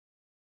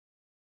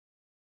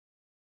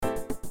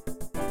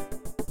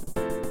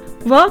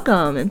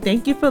Welcome, and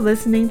thank you for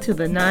listening to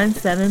the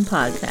 9-7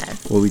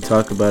 podcast, where we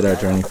talk about our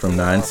journey from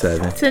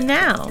 9-7 to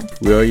now.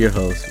 We are your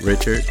hosts,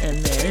 Richard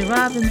and Mary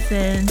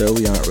Robinson. Though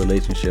we aren't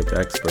relationship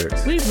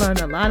experts, we've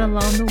learned a lot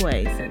along the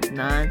way since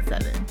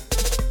 9-7.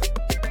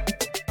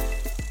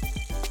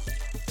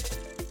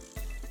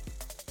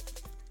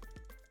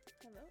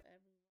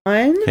 Hello,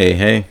 everyone.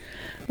 Hey.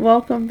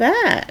 Welcome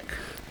back.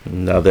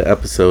 Another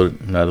episode,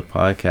 another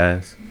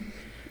podcast.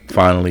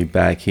 Finally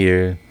back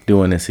here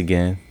doing this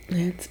again.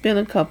 It's been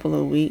a couple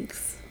of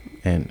weeks.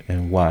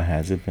 And why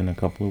has it been a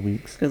couple of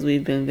weeks? Because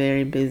we've been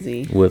very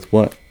busy. With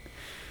what?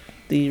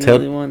 Do you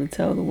really want to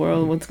tell the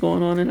world what's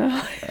going on in our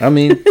life? I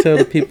mean, tell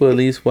the people at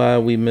least why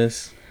we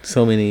missed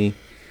so many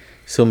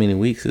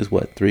weeks. Is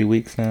what, 3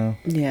 weeks now?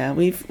 Yeah,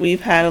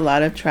 we've had a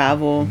lot of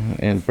travel.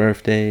 And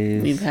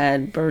birthdays. We've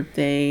had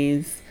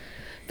birthdays.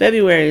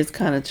 February is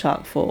kind of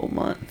chock full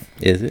month.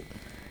 Is it?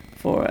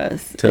 For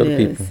us. Tell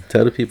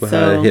the people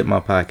how to hit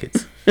my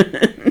pockets.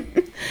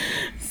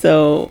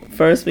 So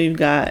first we've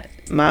got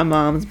my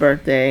mom's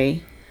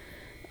birthday,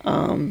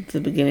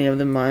 the beginning of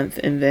the month,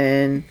 and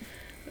then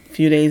a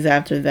few days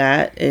after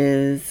that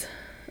is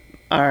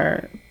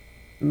our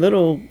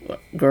little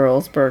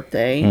girl's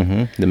birthday.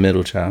 Mm-hmm. The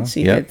middle child.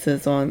 She hits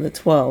us on the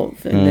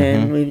 12th, and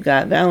then we've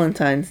got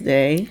Valentine's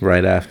Day.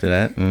 Right after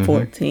that.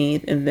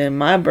 14th, and then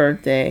my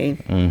birthday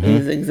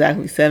is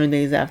exactly 7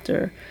 days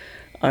after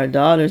our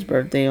daughter's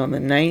birthday on the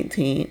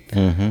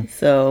 19th.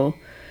 So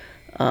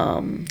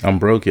I'm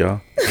broke,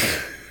 y'all.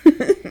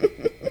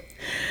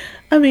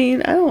 I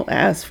mean, I don't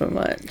ask for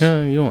much.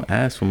 No, you don't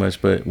ask for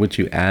much, but what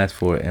you ask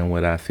for and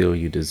what I feel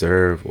you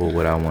deserve or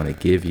what I want to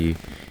give you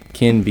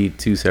can be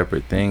two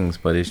separate things,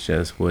 but it's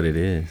just what it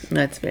is.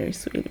 That's very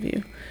sweet of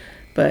you.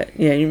 But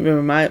yeah, you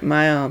remember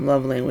my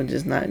love language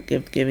is not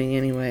gift giving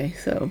anyway,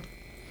 so.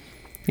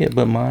 Yeah,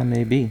 but mine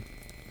may be.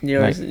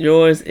 Yours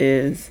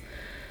is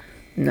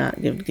not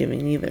gift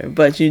giving either,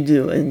 but you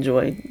do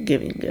enjoy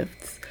giving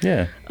gifts.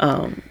 Yeah.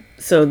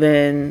 So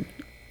then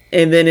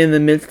in the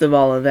midst of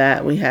all of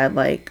that, we had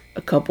like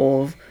a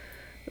couple of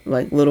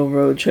like little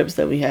road trips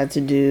that we had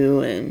to do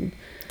and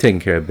taking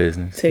care of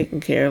business. Taking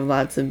care of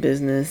lots of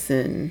business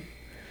and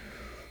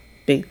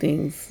big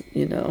things,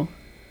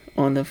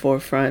 on the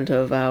forefront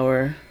of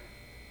our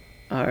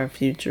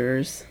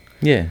futures.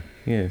 Yeah.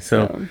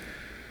 So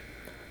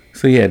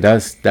yeah,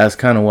 that's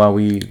kind of why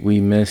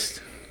we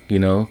missed,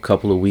 a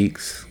couple of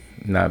weeks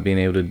not being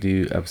able to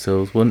do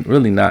episodes. Well,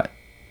 really not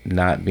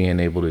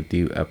being able to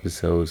do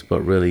episodes,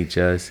 but really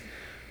just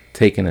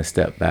taking a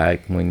step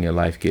back when your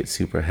life gets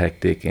super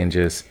hectic and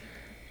just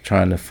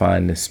trying to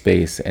find the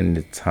space and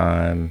the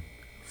time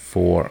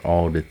for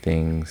all the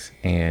things.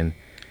 And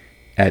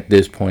at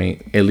this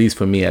point, at least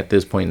for me, at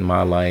this point in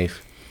my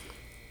life,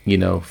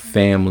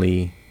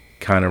 family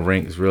kind of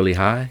ranks really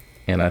high.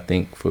 And I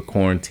think for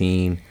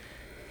quarantine,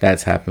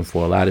 that's happened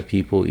for a lot of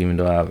people, even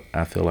though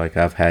I feel like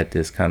I've had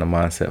this kind of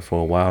mindset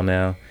for a while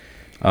now.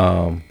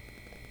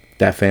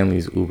 That family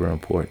is uber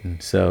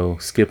important. So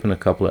skipping a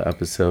couple of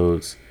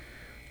episodes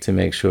to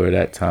make sure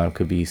that time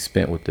could be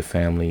spent with the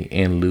family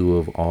in lieu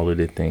of all of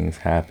the things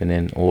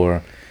happening,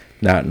 or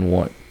not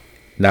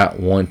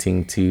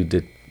wanting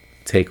to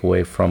take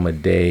away from a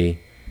day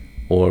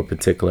or a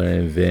particular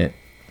event,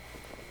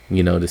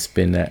 to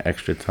spend that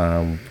extra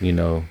time,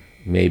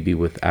 maybe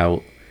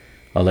without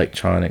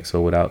electronics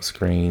or without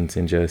screens,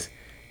 and just,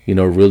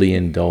 really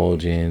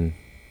indulge in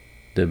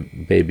the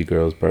baby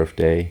girl's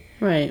birthday.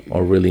 Right.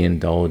 Or really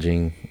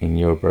indulging in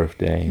your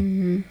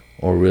birthday.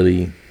 Or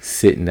really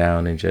sitting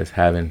down and just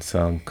having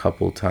some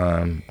couple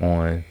time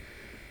on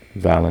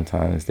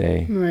Valentine's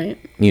Day. Right.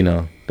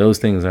 Those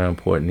things are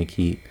important to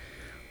keep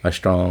a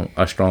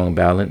strong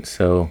balance.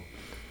 So,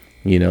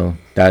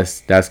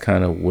 that's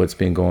kind of what's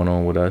been going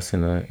on with us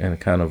in a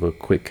kind of a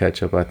quick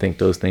catch up. I think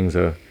those things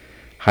are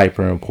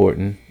hyper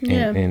important.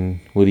 Yeah.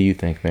 And what do you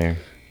think, Mary?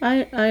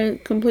 I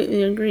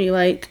completely agree.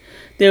 Like,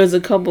 there was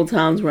a couple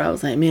times where I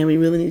was like, man, we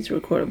really need to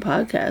record a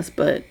podcast.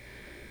 But,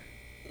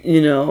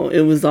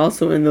 it was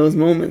also in those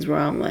moments where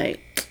I'm like,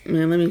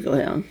 man, let me go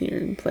down here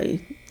and play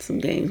some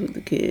games with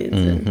the kids.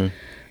 And,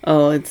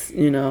 it's,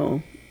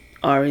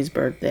 Ari's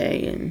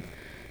birthday. And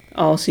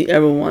all she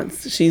ever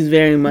wants, she's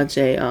very much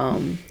a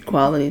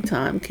quality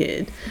time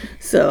kid.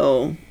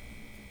 So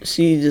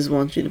she just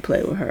wants you to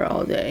play with her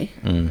all day.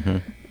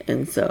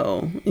 And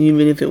so,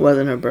 even if it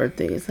wasn't her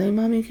birthday, it's like,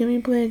 Mommy, can we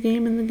play a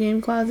game in the game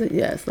closet?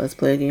 Yes, let's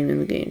play a game in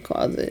the game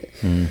closet.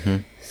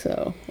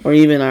 So, or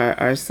even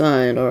our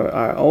son or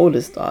our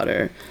oldest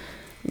daughter,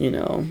 they're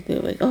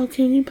like, oh,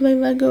 can you play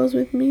Legos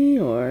with me?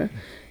 Or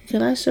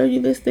can I show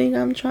you this thing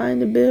I'm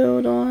trying to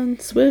build on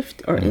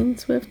Swift or in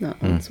Swift?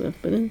 Not on Swift,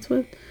 but in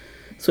Swift.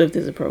 Swift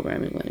is a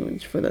programming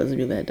language for those of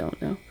you that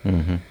don't know.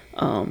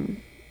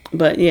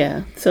 But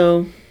yeah,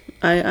 so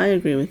I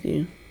agree with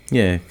you.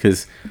 Yeah,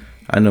 because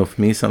I know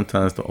for me,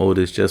 sometimes the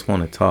oldest just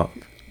want to talk.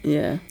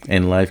 Yeah.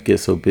 And life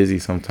gets so busy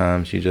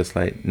sometimes, you're just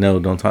like, no,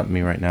 don't talk to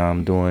me right now.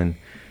 I'm doing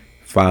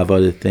 5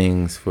 other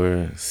things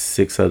for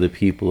 6 other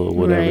people or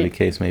whatever the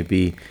case may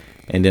be.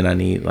 And then I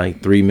need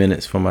like 3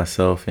 minutes for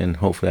myself, and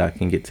hopefully I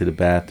can get to the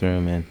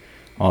bathroom, and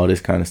all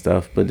this kind of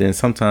stuff. But then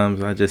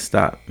sometimes I just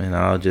stop and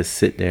I'll just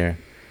sit there.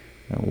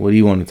 What do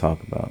you want to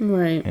talk about?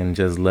 Right. And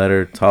just let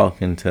her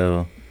talk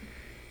until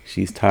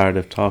she's tired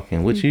of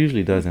talking, which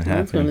usually doesn't happen.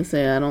 I was going to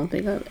say, I don't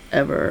think I've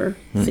ever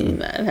seen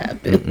that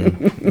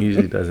happen.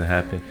 Usually doesn't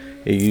happen.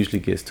 It usually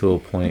gets to a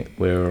point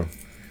where,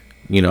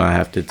 I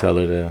have to tell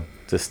her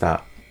to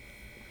stop.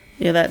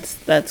 Yeah,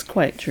 that's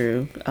quite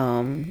true.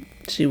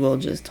 She will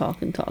just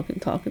talk and talk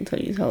and talk until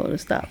you tell her to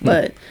stop.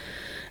 But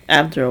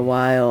after a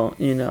while,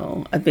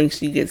 I think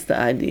she gets the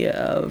idea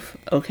of,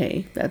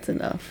 okay, that's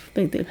enough. I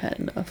think they've had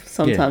enough.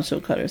 Sometimes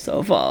she'll cut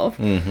herself off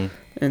in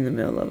the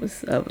middle of a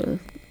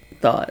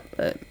thought,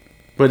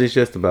 but it's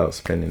just about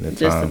spending the time.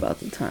 Just about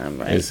the time,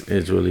 right?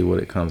 It's really what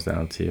it comes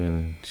down to,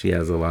 and she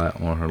has a lot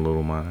on her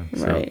little mind.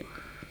 Right.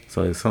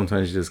 So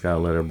sometimes you just gotta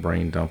let her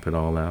brain dump it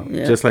all out,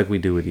 yeah. just like we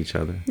do with each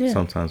other. Yeah.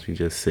 Sometimes we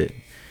just sit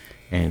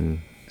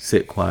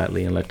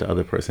quietly and let the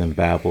other person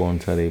babble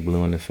until they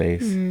blue in the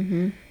face,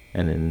 and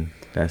then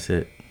that's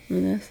it.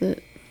 And that's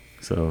it.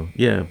 So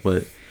yeah,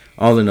 but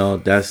all in all,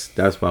 that's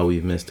why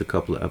we've missed a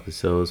couple of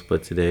episodes.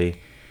 But today,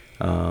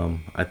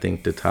 I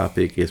think the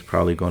topic is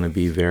probably going to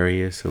be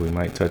various, so we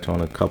might touch on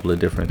a couple of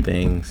different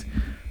things,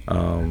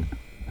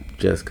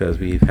 just because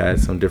we've had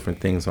some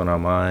different things on our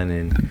mind,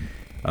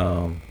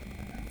 and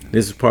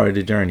this is part of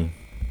the journey.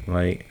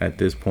 Like at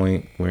this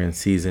point, we're in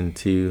season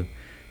 2,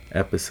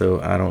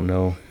 episode I don't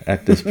know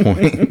at this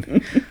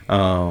point,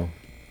 and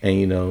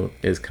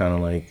it's kind of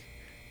like,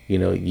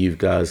 you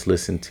guys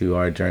listened to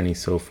our journey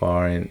so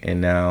far,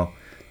 and now,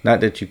 not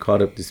that you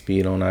caught up to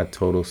speed on our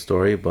total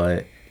story,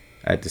 but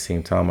at the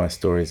same time, our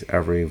story is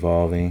ever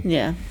evolving.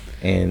 Yeah.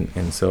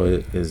 And so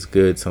it is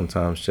good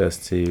sometimes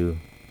just to,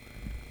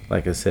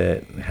 like I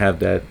said, have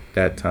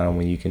that time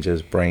when you can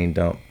just brain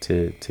dump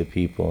to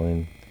people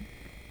and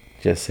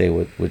just say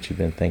what you've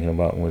been thinking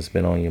about and what's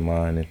been on your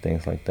mind and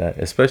things like that.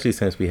 Especially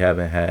since we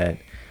haven't had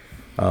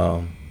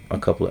a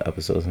couple of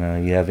episodes now.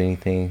 You have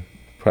anything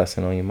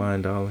pressing on your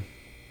mind, darling?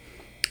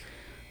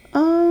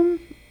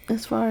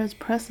 As far as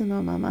pressing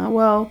on my mind,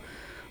 well,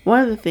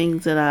 one of the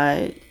things that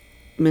I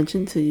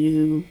mentioned to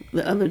you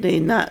the other day,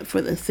 not for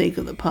the sake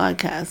of the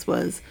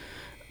podcast,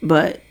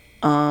 but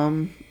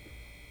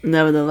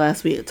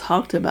nevertheless, we had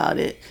talked about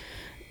it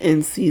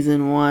in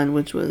season 1,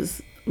 which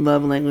was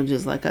love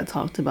languages, like I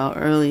talked about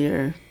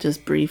earlier,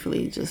 just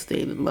briefly, just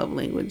stated love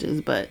languages.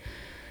 But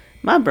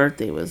my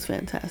birthday was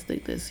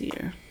fantastic this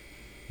year.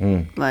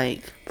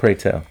 Like, pray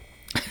tell.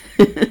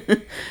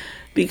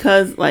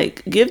 Because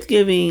like gift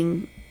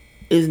giving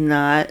is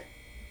not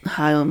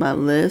high on my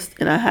list,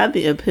 and I had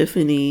the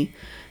epiphany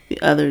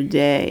the other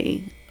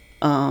day,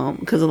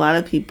 because a lot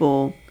of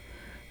people,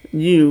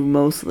 you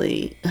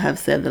mostly, have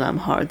said that I'm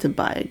hard to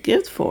buy a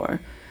gift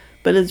for,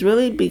 but it's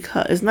really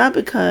because it's not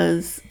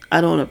because I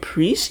don't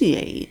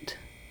appreciate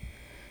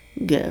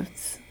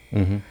gifts,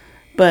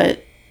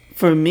 but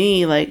for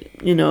me, like,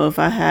 if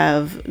I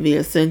have the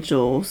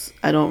essentials,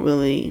 I don't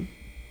really,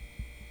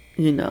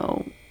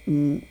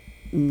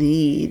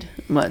 need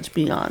much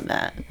beyond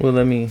that. Well,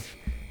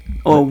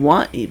 or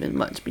want even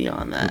much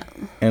beyond that.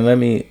 And let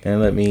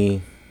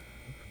me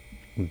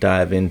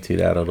dive into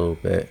that a little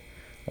bit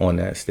on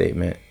that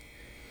statement.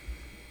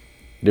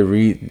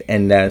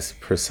 And that's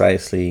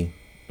precisely,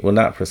 well,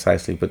 not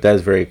precisely, but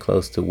that's very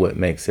close to what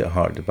makes it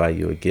hard to buy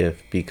you a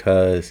gift,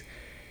 because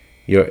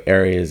your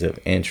areas of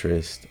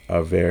interest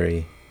are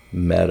very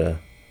meta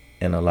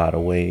in a lot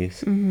of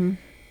ways.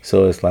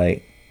 So it's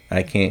like,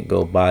 I can't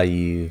go buy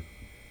you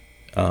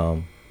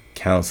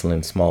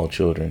counseling small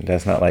children.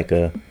 That's not like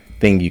a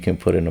thing you can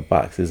put in a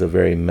box. It's a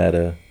very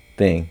meta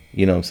thing.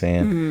 You know what I'm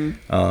saying?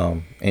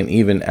 And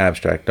even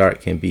abstract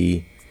art can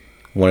be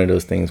one of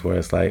those things where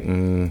it's like,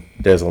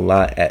 there's a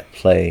lot at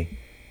play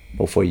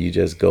before you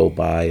just go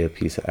buy a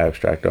piece of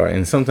abstract art,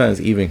 and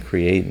sometimes even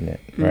creating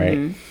it,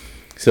 right?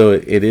 So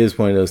it is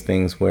one of those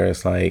things where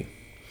it's like,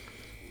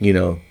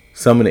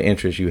 some of the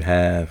interests you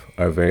have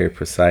are very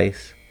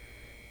precise,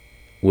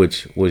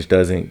 which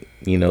doesn't,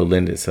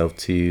 lend itself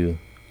to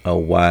a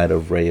wide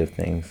array of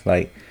things.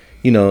 Like,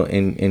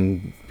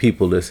 and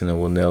people listening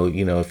will know,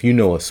 if you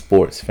know a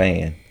sports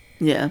fan,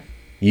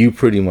 you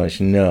pretty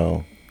much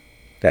know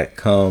that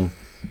come,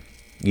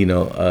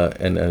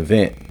 an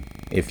event,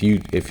 if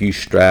you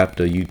strapped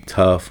or you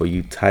tough or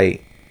you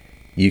tight,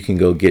 you can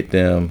go get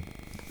them,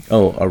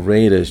 a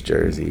Raiders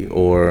jersey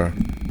or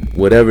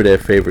whatever their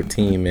favorite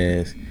team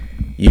is.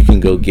 You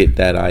can go get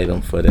that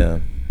item for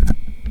them,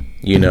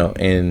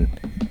 and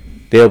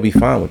they'll be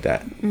fine with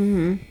that.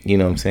 You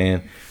know what I'm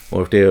saying?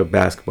 Or if they're a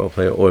basketball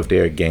player, or if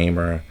they're a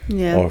gamer,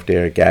 or if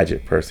they're a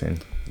gadget person,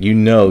 you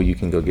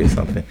can go get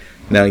something.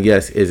 Now,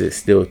 yes, is it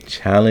still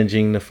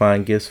challenging to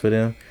find gifts for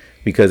them?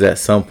 Because at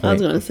some point, I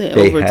was going to say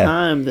over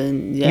time,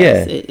 then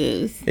yes, it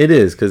is. It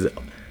is, because,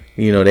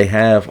 they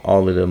have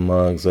all of the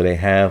mugs, or they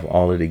have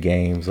all of the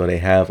games, or they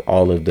have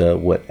all of the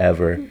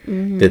whatever.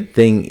 The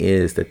thing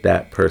is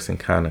that person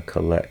kind of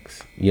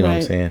collects. You know what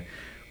I'm saying?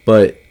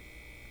 But,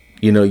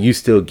 you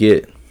still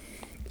get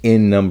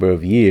in number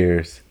of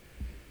years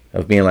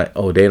of being like,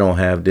 oh, they don't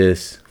have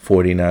this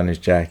 49ers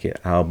jacket,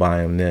 I'll buy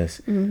them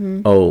this.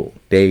 Mm-hmm. Oh,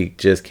 they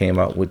just came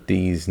out with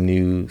these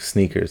new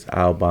sneakers,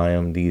 I'll buy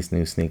them these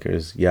new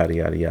sneakers, yada,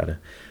 yada, yada,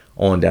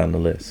 on down the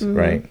list, Mm-hmm.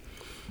 right?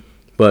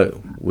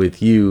 But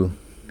with you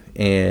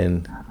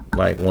and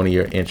like one of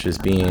your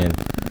interests being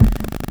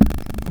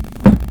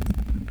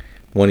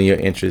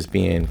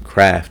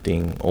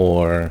crafting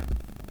or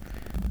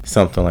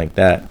something like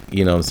that,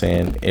 you know what I'm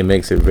saying? It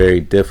makes it very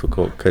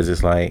difficult because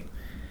it's like,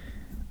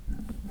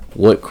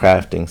 what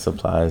crafting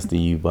supplies do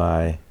you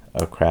buy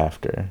a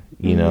crafter?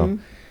 You Mm-hmm.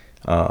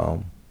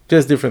 know,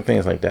 just different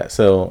things like that.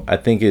 So I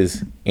think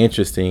it's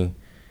interesting,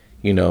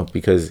 you know,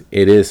 because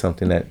it is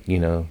something that, you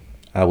know,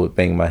 I would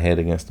bang my head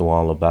against the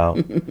wall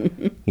about.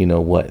 You know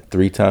what?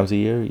 3 times a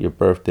year: your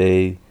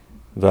birthday,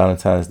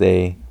 Valentine's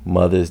Day,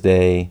 Mother's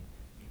Day,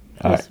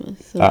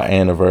 Christmas. our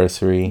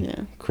anniversary,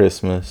 Yeah.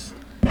 Christmas,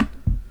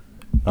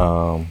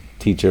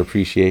 teacher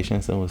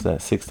appreciation. So what's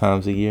that? 6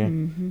 times a year.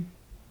 Mm-hmm.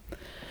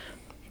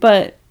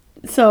 But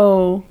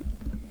so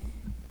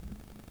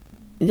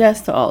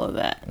yes to all of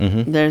that.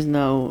 Mm-hmm. There's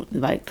no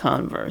like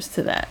converse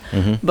to that.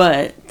 Mm-hmm.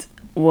 But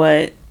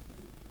what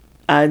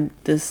I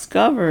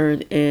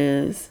discovered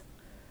is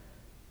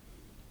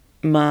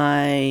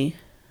my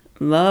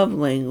love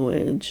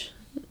language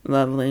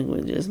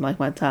is like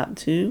my top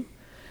 2.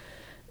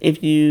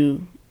 If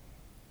you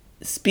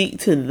speak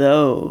to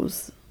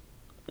those,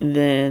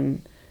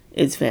 then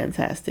it's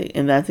fantastic.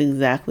 And that's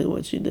exactly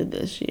what you did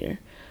this year.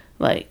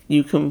 Like,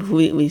 you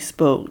completely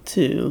spoke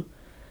to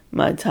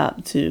my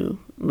top 2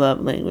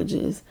 love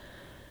languages.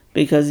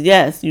 Because,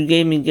 yes, you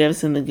gave me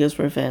gifts and the gifts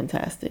were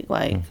fantastic.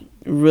 Like,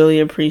 really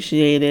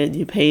appreciated.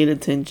 You paid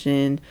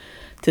attention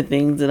to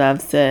things that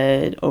I've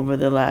said over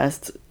the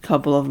last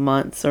couple of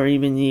months or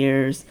even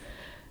years.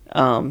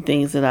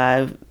 Things that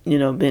I've, you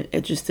know, been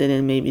interested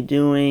in maybe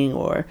doing,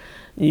 or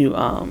you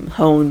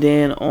honed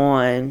in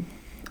on.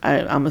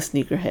 I'm a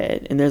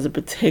sneakerhead, and there's a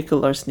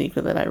particular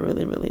sneaker that I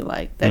really, really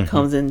like that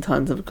comes in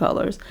tons of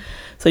colors.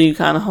 So you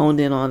kind of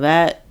honed in on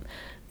that,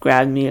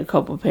 grabbed me a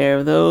couple pair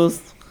of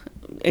those,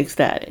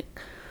 ecstatic.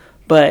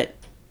 But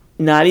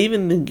not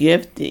even the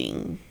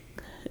gifting,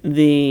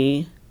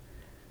 the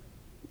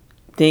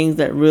things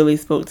that really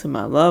spoke to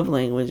my love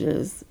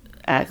languages,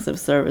 acts of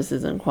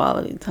services and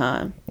quality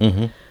time.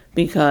 Mm-hmm.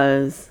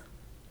 Because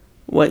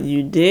what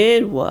you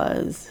did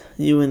was,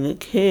 you and the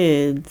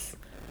kids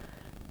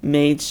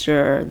made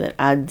sure that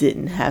I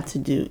didn't have to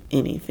do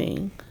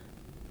anything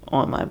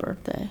on my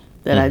birthday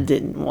that I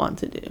didn't want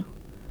to do.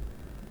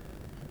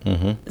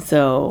 Mm-hmm.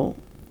 So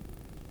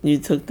you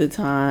took the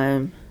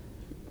time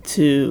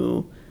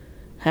to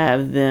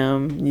have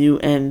them, you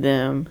and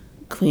them,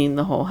 clean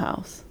the whole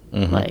house.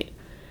 Mm-hmm. Like,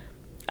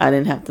 I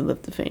didn't have to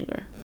lift a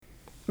finger.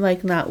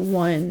 Like, not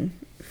one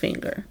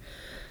finger.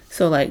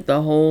 So, like,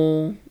 the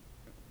whole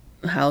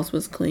house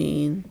was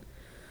clean.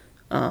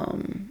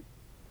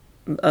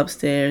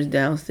 Upstairs,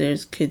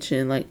 downstairs,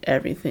 kitchen, like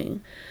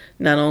everything.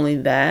 Not only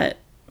that,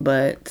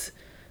 but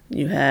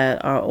you had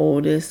our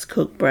oldest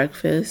cook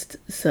breakfast.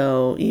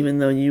 So even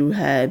though you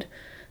had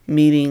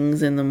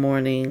meetings in the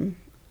morning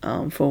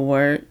for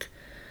work,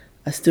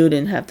 I still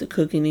didn't have to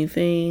cook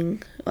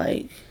anything.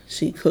 Like,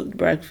 she cooked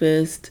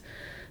breakfast.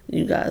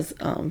 You guys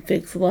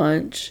fixed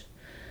lunch.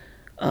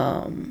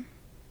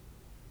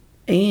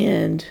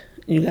 And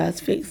you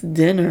guys fixed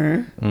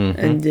dinner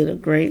and did a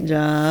great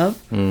job.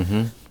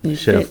 Mm-hmm.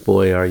 Chef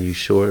boy, are you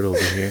short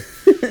over here?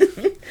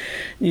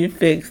 You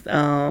fixed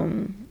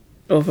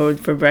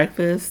for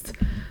breakfast.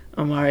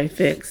 Amari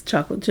fixed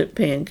chocolate chip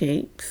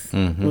pancakes,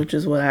 which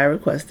is what I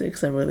requested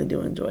because I really do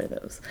enjoy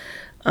those.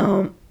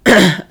 I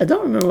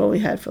don't remember what we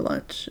had for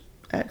lunch,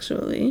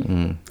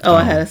 actually.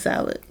 I had a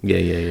salad.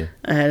 Yeah.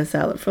 I had a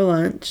salad for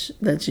lunch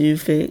that you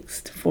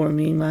fixed for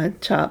me, my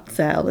chopped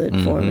salad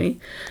for me.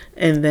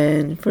 And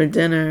then for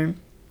dinner,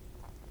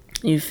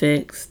 you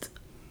fixed,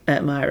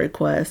 at my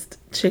request,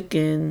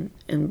 chicken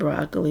and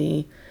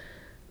broccoli,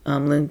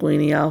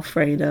 linguine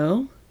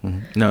Alfredo.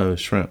 No, it was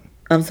shrimp.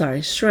 I'm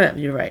sorry, shrimp.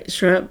 You're right.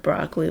 Shrimp,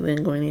 broccoli,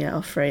 linguine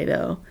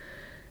Alfredo.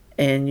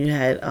 And you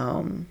had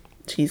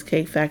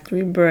Cheesecake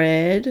Factory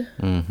bread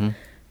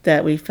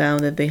that we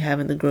found that they have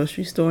in the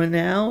grocery store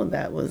now.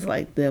 That was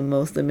like the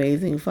most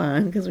amazing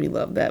find because we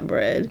love that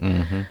bread.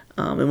 And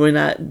we're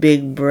not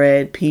big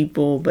bread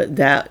people, but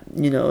that,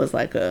 you know, is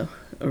like a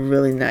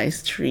really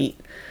nice treat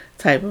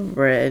type of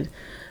bread.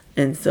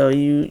 And so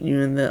you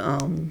and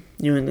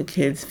the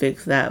kids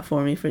fixed that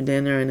for me for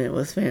dinner, and it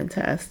was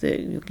fantastic.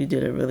 You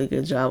did a really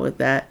good job with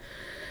that.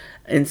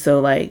 And so,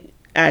 like,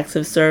 acts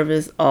of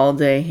service all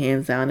day,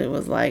 hands down, it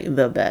was like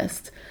the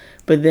best.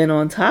 But then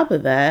on top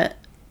of that,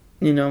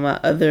 you know, my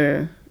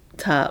other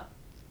top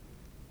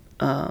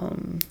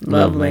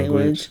love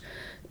language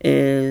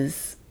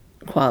is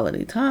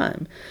quality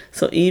time.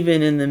 So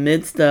even in the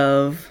midst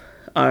of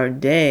our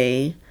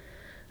day,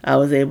 I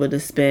was able to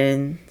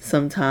spend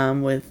some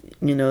time with,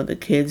 you know, the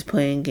kids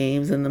playing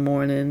games in the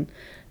morning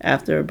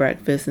after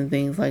breakfast and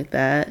things like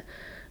that.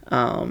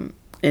 And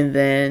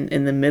then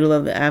in the middle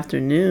of the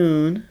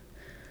afternoon,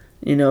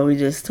 you know, we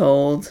just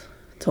told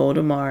told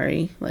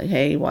Amari, like,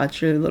 hey,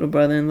 watch your little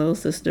brother and little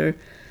sister.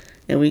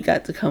 And we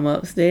got to come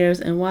upstairs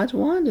and watch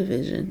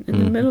WandaVision in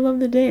the middle of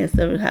the day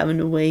instead of having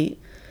to wait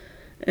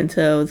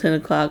until 10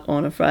 o'clock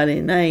on a Friday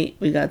night.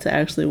 We got to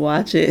actually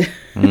watch it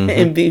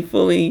and be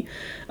fully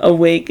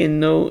awake and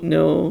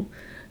no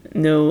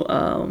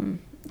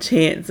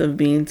chance of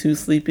being too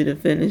sleepy to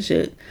finish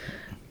it.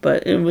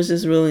 But it was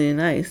just really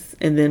nice.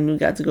 And then we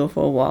got to go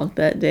for a walk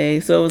that day.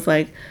 So it was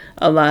like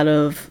a lot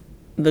of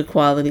the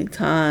quality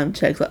time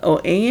checks. Oh,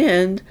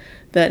 and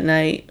that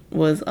night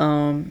was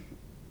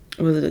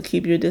it a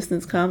Keep Your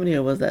Distance comedy,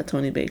 or was that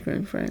Tony Baker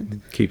and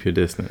Friends? Keep Your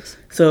Distance.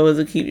 So it was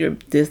a Keep Your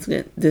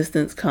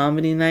Distance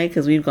comedy night,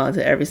 because we've gone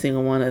to every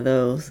single one of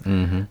those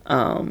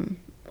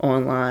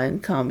online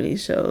comedy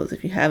shows.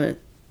 If you haven't,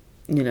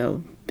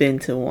 been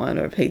to one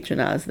or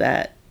patronized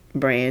that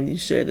brand, you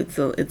should.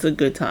 It's a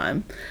good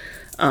time.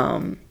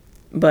 And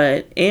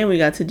we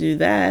got to do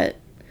that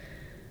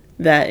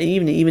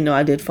evening, even though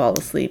I did fall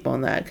asleep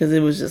on that, because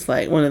it was just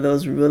like one of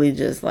those really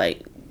just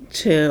like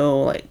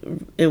chill, like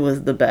it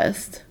was the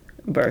best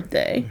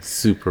birthday.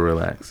 Super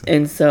relaxing.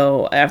 And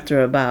so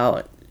after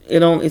about,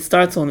 it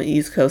starts on the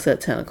East Coast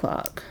at 10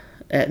 o'clock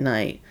at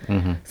night.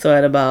 So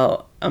at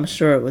about, I'm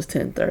sure it was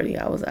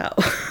 10:30, I was out.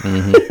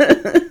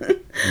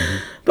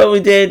 But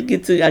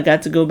I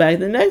got to go back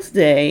the next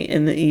day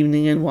in the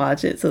evening and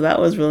watch it. So that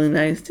was really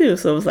nice too.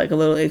 So it was like a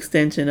little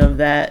extension of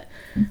that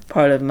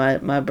part of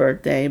my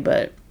birthday.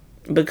 But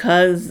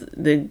because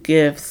the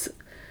gifts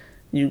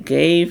you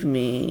gave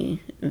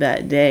me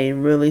that day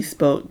really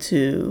spoke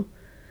to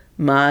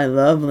my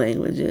love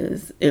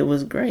languages, it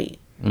was great.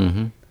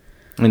 And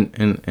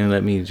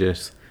let me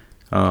just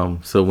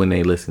so when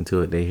they listen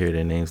to it, they hear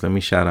their names. Let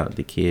me shout out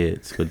the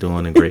kids for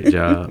doing a great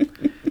job,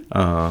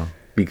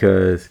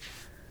 because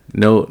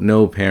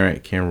no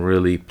parent can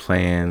really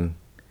plan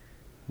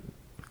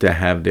to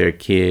have their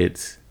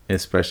kids,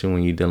 especially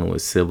when you're dealing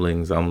with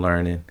siblings. I'm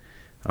learning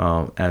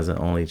as an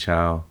only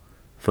child,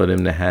 for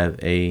them to have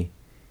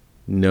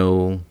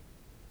no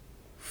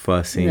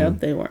fussing. Nope,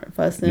 they weren't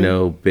fussing.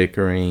 No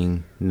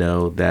bickering.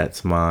 No,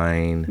 that's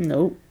mine.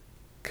 Nope.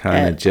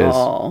 Kind of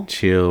just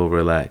chill,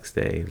 relaxed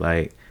day.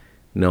 Like,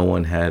 no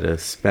one had a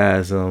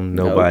spasm.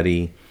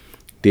 Nobody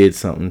did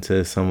something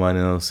to someone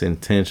else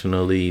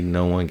intentionally.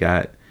 No one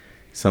got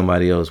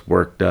somebody else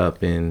worked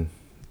up and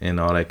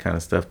all that kind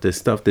of stuff. The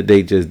stuff that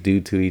they just do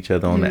to each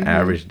other on the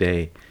average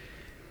day.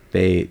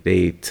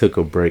 They took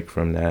a break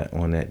from that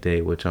on that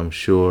day, which I'm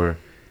sure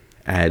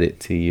added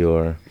to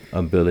your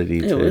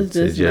ability to. It was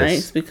just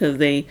nice because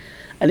I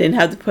didn't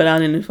have to put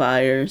out any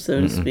fires,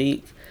 so to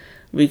speak.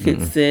 We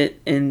could sit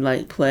and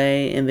like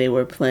play, and they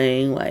were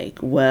playing like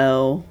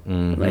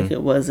like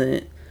it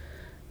wasn't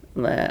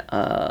like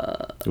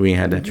we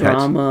had that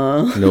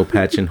drama. No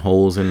patching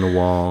holes in the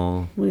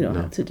wall. We don't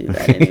have to do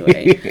that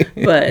anyway.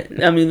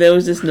 But I mean, there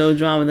was just no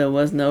drama. There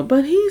was no.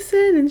 But he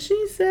said, and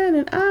she said,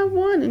 and I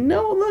won, and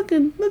no, look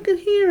at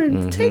here,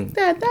 and take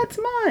that. That's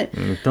mine.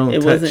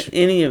 It wasn't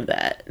any of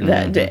that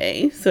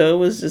day. So it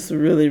was just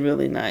really,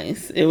 really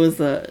nice. It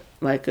was a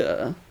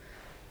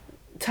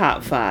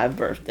top 5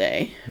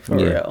 birthday for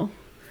real.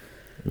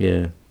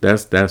 Yeah,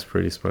 that's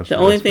pretty special.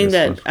 The only thing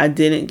that I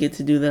didn't get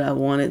to do that I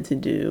wanted to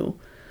do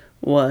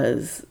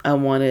was I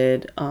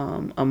wanted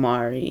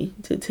Amari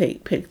to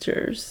take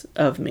pictures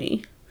of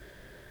me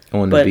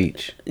on the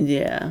beach.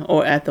 Yeah,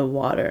 or at the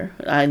water.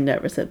 I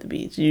never said the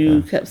beach.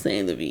 You kept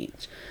saying the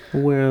beach.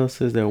 Where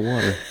else is there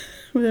water?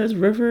 There's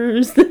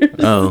rivers. There's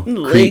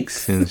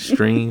lakes and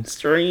streams.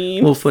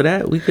 Well, for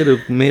that we could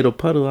have made a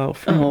puddle out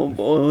front. Oh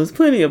boy, it was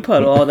plenty of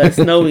puddle. All that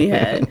snow we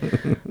had.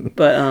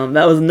 But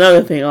that was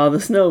another thing. All the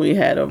snow we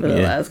had over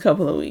the last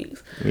couple of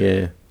weeks.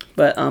 Yeah.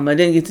 But I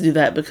didn't get to do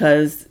that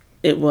because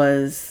it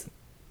was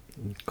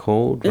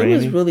cold. Rainy? It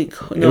was really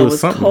cold. No, it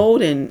was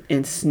cold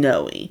and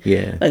snowy.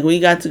 Yeah. Like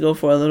we got to go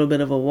for a little bit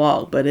of a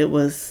walk, but it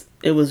was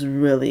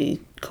really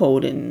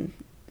cold and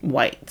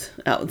white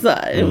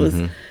outside. It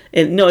was.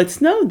 It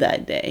snowed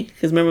that day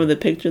because remember the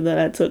picture that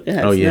I took? It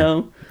had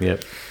snow.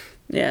 Yep.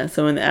 Yeah.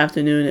 So in the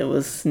afternoon it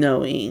was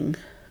snowing,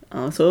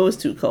 so it was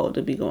too cold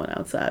to be going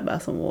outside by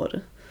some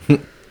water.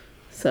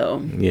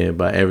 So. Yeah,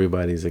 by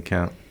everybody's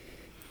account.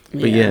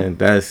 But yeah,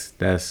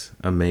 that's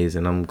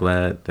amazing. I'm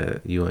glad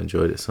that you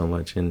enjoyed it so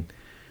much, and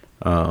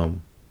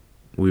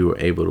we were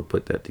able to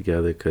put that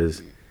together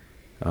because,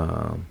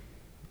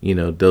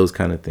 those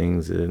kind of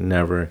things are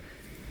never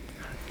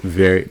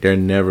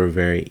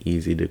very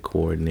easy to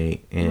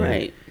coordinate,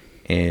 and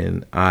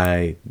and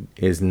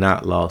it's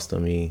not lost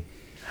on me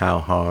how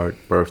hard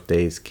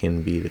birthdays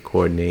can be to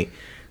coordinate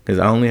because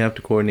I only have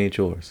to coordinate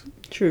yours.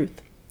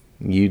 Truth.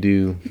 You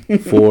do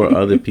 4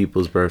 other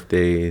people's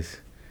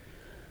birthdays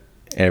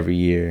every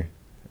year.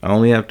 I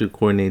only have to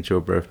coordinate your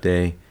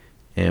birthday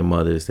and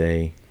Mother's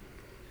Day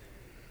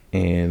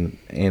and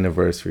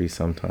anniversary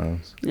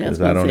sometimes. Yeah, I was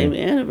going to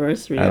say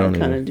anniversary. I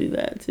kind of do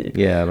that too.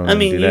 Yeah, I don't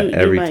do that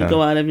every time. You might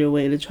go out of your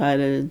way to try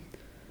to.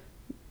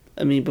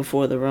 I mean,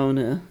 before the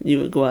Rona, you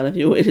would go out of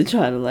your way to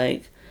try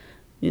to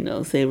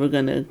say we're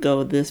going to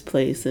go this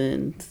place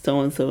and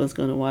so is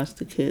going to watch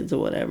the kids or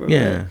whatever.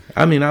 Yeah.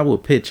 I mean, I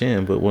would pitch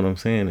in, but what I'm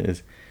saying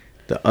is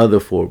the other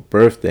 4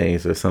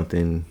 birthdays are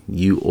something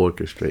you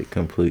orchestrate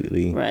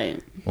completely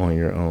right on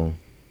your own,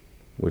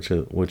 which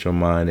are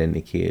mine and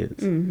the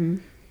kids. Mm-hmm.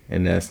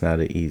 And that's not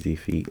an easy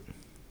feat.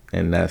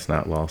 And that's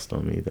not lost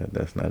on me.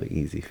 That's not an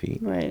easy feat.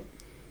 Right.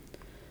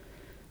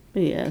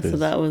 But yeah, so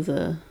it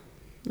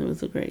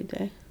was a great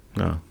day.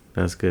 No,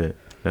 that's good.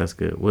 That's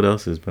good. What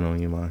else has been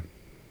on your mind?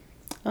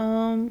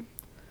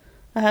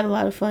 I had a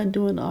lot of fun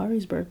doing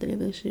Ari's birthday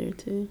this year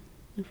too.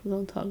 If we're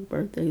gonna talk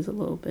birthdays a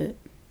little bit.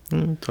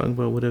 Talk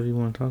about whatever you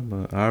want to talk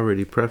about. I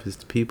already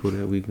prefaced to people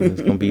that we're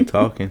gonna be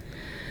talking.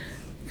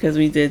 Because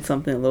we did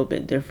something a little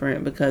bit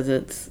different because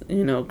it's,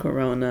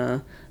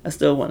 Corona. I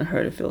still wanted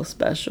her to feel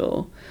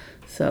special.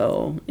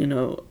 So,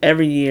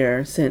 every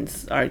year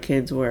since our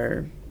kids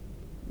were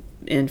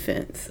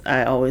infants,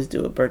 I always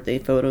do a birthday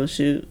photo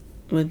shoot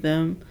with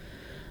them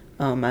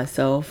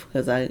myself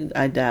because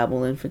I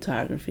dabble in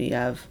photography.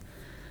 I've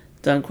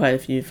done quite a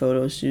few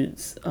photo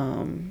shoots,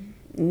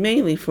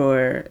 mainly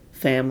for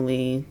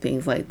family,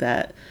 things like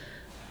that.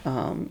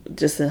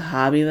 Just a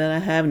hobby that I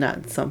have,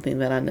 not something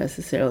that I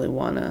necessarily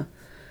want to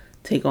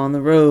take on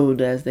the road,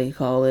 as they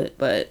call it,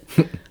 but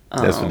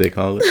that's what they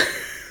call it.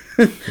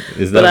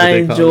 Is that but what I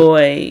they call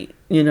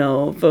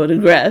enjoy,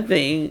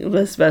 photographing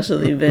the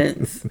special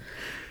events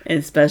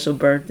and special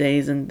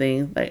birthdays and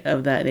things like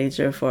of that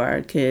nature for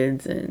our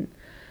kids and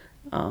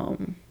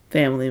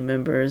family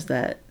members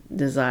that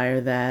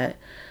desire that.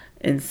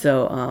 And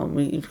so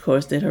we of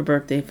course did her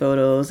birthday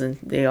photos, and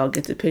they all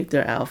get to pick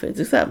their outfits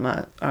except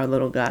our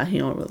little guy. He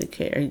don't really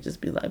care. He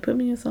just be like, put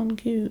me in something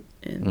cute,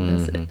 and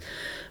that's it.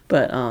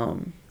 But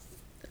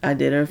I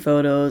did her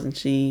photos, and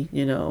she,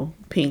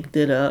 pinked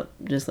it up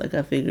just like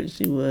I figured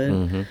she would.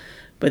 Mm-hmm.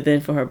 But then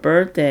for her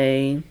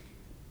birthday,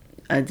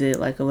 I did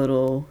like a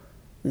little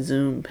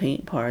Zoom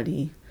paint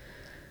party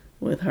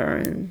with her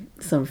and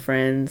some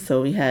friends.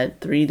 So we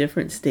had 3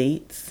 different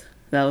states.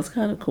 That was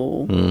kind of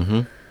cool.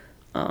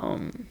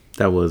 Mm-hmm.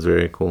 That was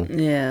very cool.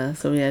 Yeah,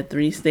 so we had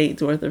 3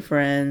 states worth of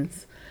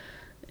friends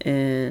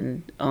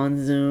and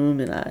on Zoom,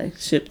 and I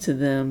shipped to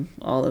them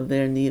all of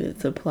their needed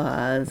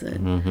supplies,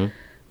 and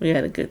we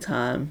had a good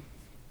time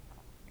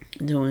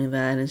doing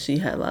that, and she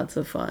had lots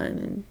of fun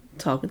and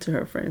talking to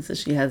her friends that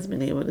she hasn't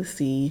been able to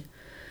see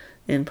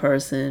in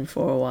person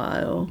for a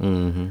while.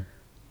 Mm-hmm.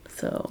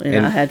 So,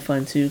 and I had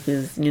fun too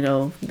because,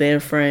 their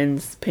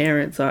friends'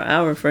 parents are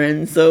our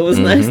friends, so it was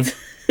nice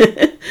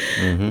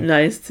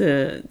nice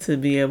to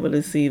be able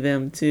to see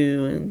them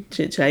too and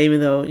chit chat,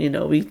 even though,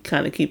 we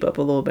kind of keep up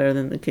a little better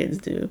than the kids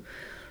do.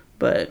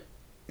 But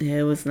yeah,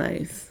 it was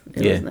nice.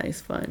 It was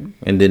nice fun.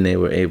 And then they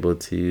were able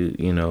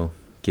to,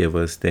 give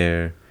us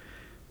their,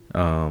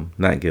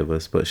 not give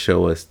us, but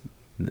show us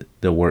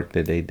the work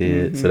that they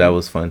did. So that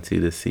was fun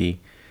too to see,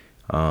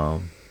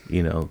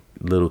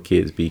 little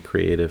kids be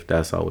creative.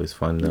 That's always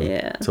fun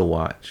to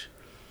watch.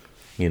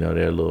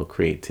 Their little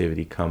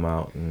creativity come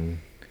out, and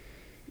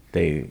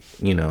they,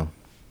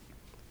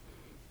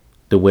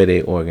 the way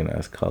they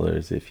organize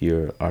colors. If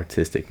you're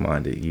artistic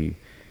minded,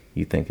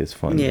 you think it's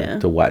fun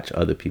to watch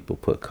other people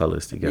put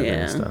colors together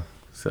and stuff.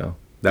 So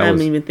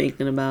I'm even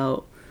thinking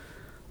about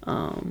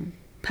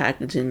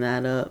packaging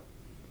that up.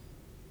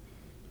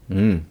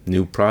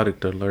 New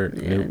product alert.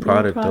 Yeah, new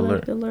product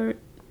alert.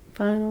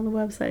 Find it on the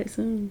website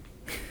soon.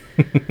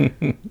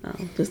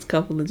 Just a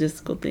couple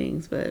logistical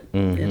things, but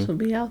it will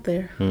be out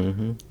there.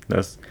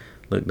 That's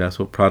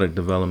what product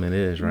development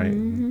is, right?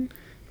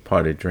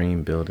 Part of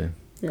dream building.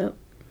 Yep.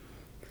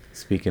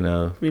 Speaking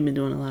of, we've been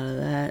doing a lot of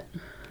that.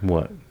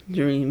 What?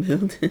 Dream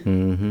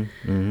building.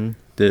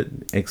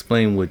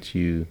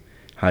 Explain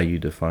how you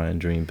define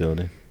dream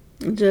building.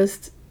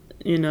 Just,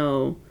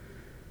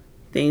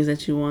 things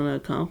that you want to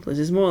accomplish.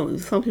 It's more,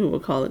 some people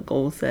would call it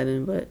goal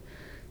setting, but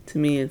to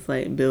me it's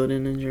like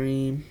building a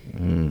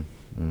dream.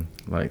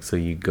 Like, so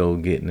you go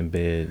get in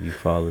bed, you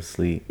fall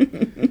asleep,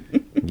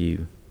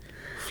 you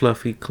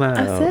fluffy cloud.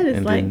 I said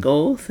it's like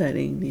goal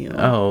setting, Neil.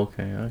 Oh,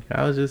 okay.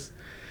 I was just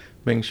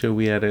making sure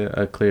we had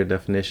a clear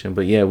definition.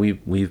 But yeah,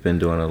 we've been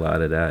doing a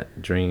lot of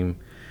that dream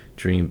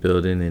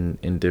building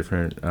in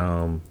different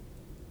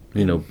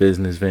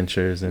business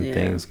ventures and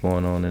things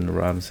going on in the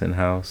Robinson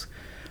house.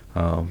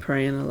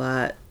 Praying a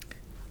lot.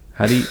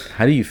 How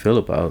do you feel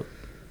about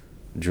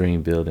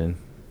dream building?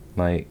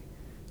 Like,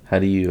 how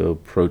do you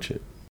approach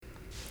it?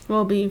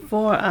 Well,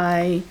 before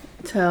I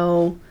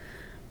tell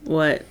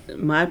what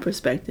my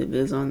perspective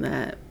is on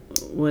that,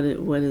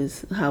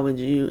 how would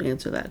you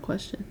answer that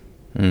question?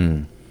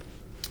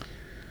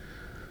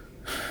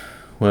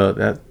 Well,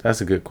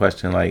 that's a good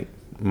question. Like,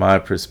 my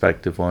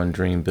perspective on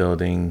dream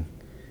building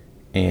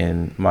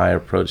and my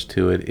approach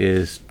to it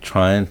is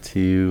trying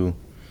to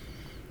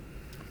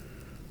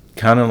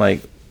kind of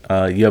like,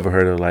 you ever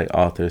heard of like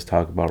authors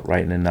talk about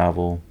writing a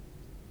novel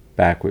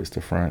backwards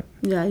to front?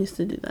 Yeah, I used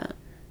to do that.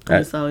 I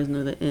just always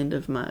knew the end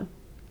of my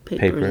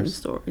papers and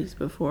stories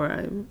before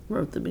I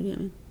wrote the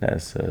beginning.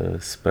 That's a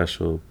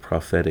special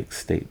prophetic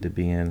state to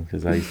be in,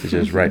 because I used to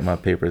just write my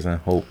papers and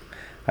hope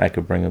I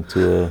could bring them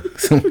to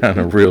some kind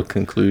of real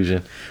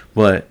conclusion.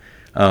 But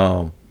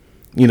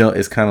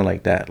it's kind of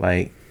like that.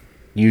 Like,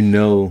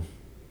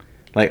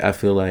 like I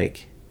feel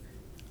like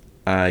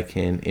I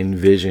can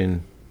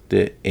envision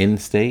the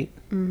end state,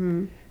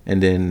 and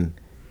then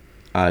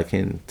I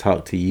can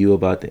talk to you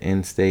about the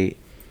end state,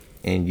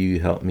 and you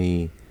help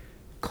me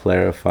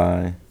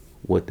clarify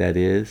what that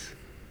is,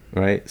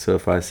 right? So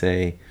if I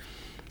say,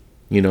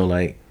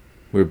 like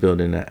we're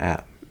building an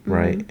app,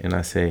 right? And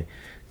I say,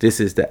 this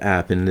is the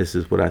app and this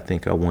is what I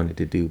think I wanted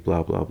to do,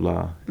 blah, blah,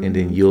 blah. And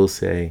then you'll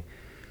say,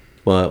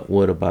 but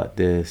what about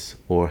this,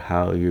 or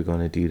how you're going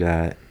to do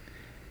that?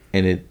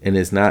 And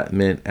it's not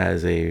meant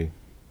as a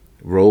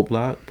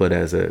roadblock, but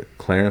as a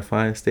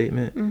clarifying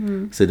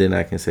statement. So then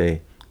I can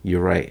say,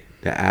 you're right,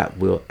 the app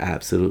will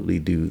absolutely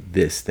do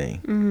this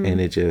thing. And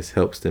it just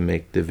helps to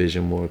make the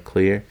vision more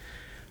clear.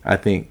 I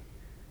think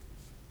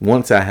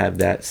once I have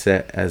that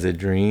set as a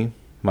dream,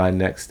 my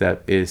next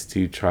step is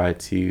to try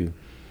to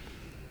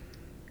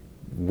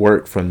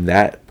work from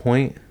that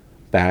point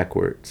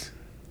backwards.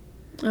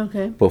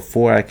 Okay.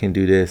 Before I can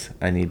do this,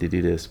 I need to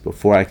do this.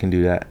 Before I can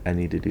do that, I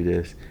need to do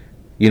this.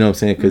 You know what I'm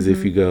saying? Because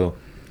if you go,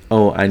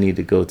 oh, I need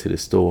to go to the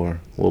store.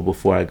 Well,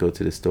 before I go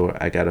to the store,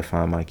 I got to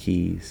find my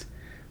keys.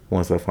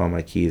 Once I find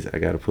my keys, I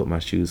got to put my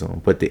shoes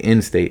on. But the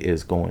end state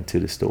is going to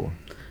the store.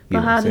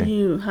 But how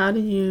do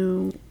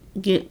you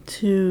get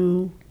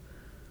to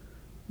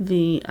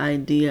the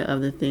idea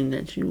of the thing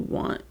that you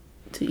want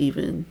to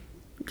even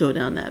go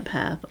down that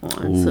path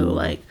on? Ooh. So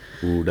like,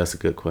 that's a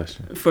good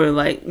question. For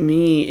like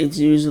me, it's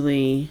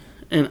usually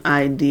an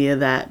idea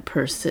that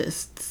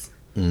persists.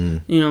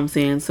 You know what I'm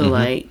saying? So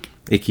like,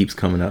 it keeps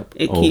coming up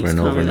over and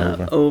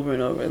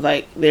over.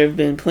 Like, there have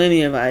been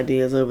plenty of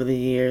ideas over the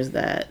years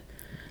that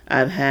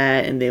I've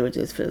had, and they would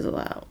just fizzle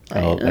out.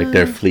 Like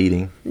they're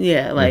fleeting.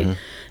 Yeah, like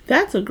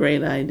that's a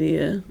great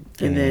idea,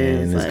 and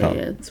then it's like,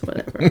 it's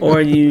whatever.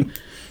 Or you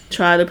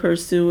try to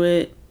pursue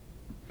it,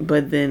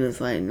 but then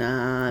it's like,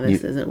 nah,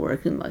 this isn't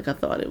working like I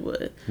thought it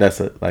would. That's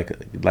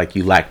like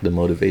you lack the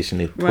motivation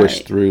to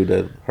push through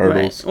the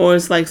hurdles. Right. Or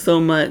it's like so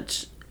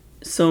much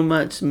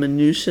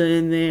minutia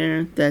in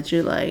there that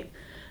you're like,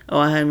 oh,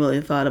 I hadn't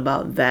really thought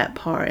about that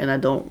part, and I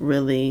don't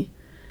really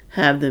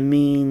have the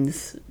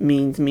means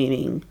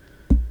meaning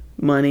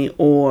money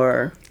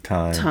or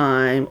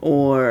time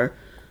or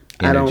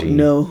energy. I don't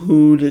know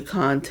who to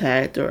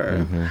contact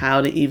or how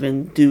to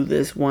even do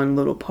this one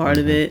little part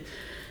of it.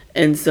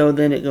 And so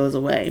then it goes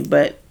away.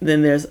 But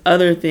then there's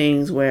other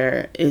things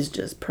where it's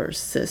just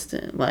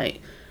persistent.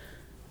 Like,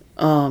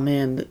 oh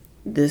man,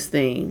 this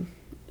thing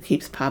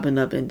keeps popping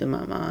up into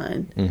my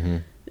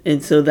mind.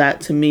 And so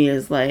that to me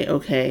is like,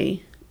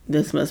 okay,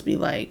 this must be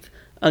like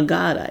a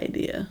God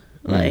idea.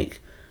 Like,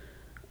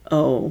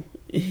 oh,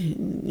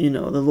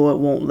 the Lord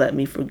won't let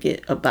me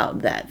forget about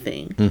that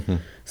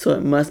thing. So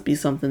it must be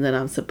something that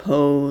I'm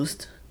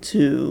supposed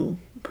to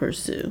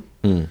pursue.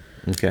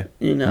 Okay.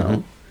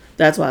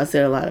 That's why I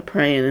said a lot of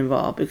praying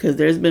involved, because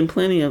there's been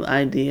plenty of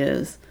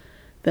ideas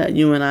that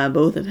you and I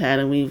both have had,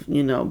 and we've,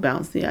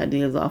 bounced the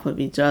ideas off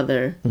of each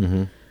other.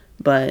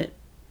 But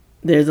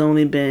there's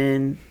only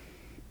been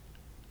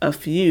a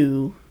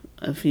few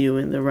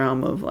in the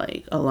realm of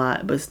like a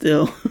lot, but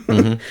still,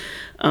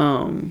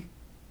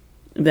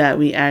 that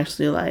we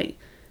actually like,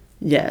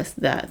 yes,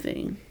 that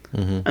thing.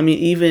 I mean,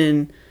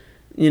 even,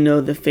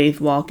 the faith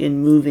walk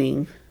in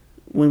moving,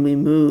 when we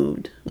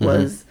moved,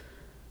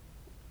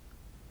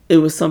 it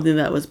was something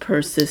that was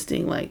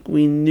persisting. Like,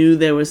 we knew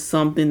there was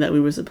something that we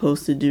were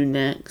supposed to do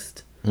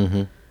next.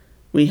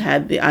 We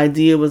had, the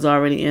idea was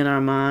already in our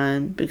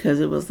mind,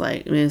 because it was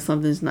like, man,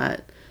 something's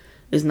not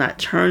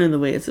churning the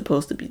way it's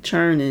supposed to be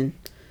churning.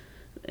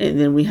 And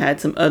then we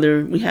had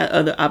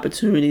other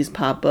opportunities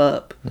pop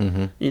up.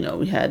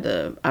 We had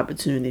the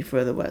opportunity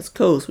for the West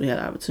Coast. We had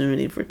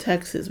opportunity for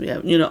Texas. We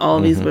have, all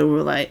of these where we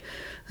were like,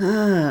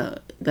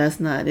 that's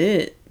not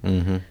it.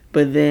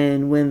 But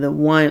then when the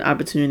one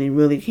opportunity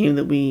really came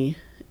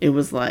it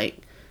was like,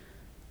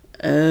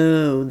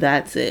 oh,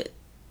 that's it.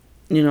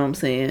 You know what I'm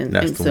saying?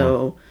 That's and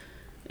so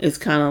it's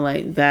kind of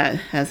like that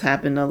has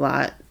happened a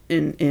lot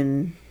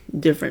in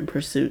different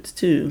pursuits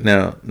too.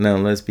 Now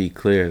let's be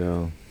clear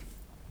though.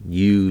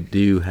 You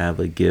do have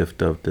a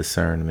gift of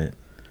discernment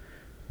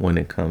when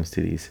it comes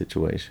to these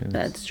situations.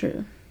 That's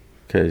true.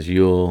 Because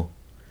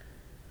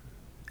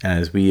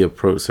as we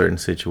approach certain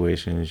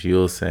situations,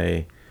 you'll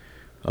say,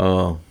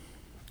 oh,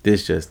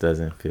 this just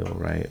doesn't feel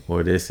right,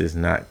 or this is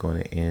not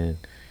going to end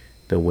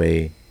the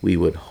way we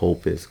would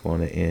hope it's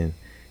going to end.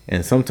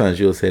 And sometimes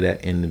you'll say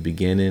that in the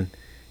beginning,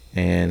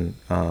 and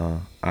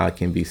I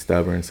can be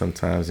stubborn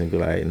sometimes and be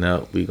like,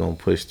 no, we're going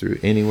to push through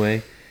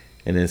anyway.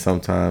 And then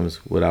sometimes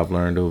what I've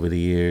learned over the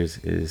years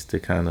is to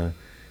kind of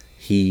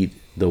heed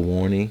the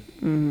warning,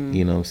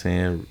 you know what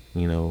I'm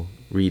saying?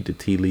 Read the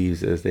tea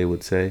leaves, as they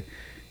would say.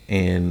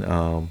 And,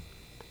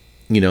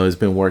 it's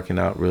been working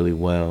out really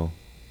well,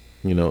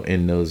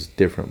 in those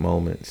different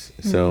moments.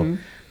 So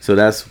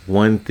that's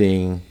one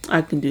thing.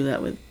 I can do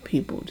that with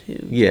people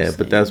too. Yeah,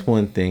 but that's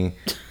one thing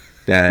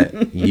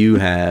that you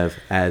have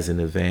as an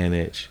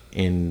advantage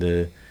in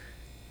the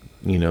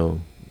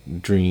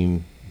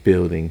dream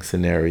building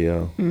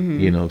scenario.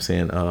 You know what I'm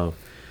saying? Of,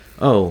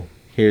 oh,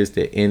 here's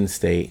the end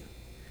state,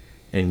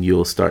 and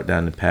you'll start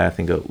down the path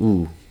and go,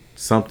 ooh,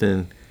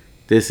 something,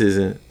 this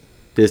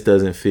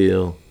doesn't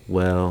feel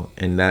well,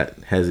 and that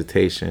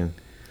hesitation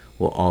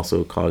will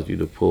also cause you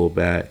to pull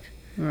back,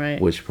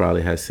 right? Which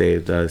probably has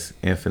saved us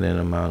infinite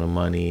amount of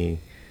money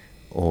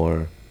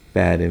or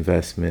bad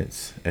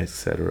investments,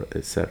 etc.,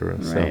 etc.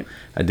 Right. So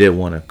I did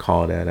want to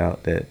call that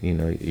out, that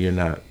you're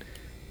not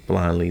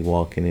blindly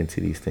walking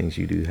into these things.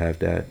 You do have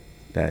that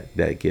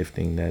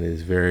gifting that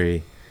is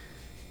very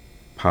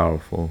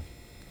powerful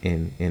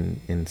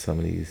in some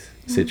of these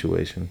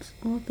situations.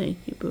 Well, thank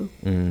you,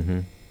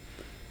 boo.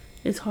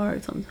 It's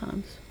hard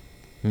sometimes.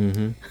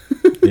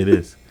 It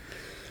is.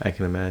 I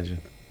can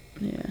imagine.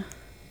 Yeah.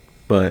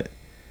 But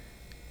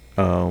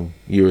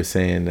you were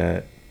saying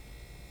that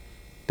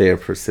they're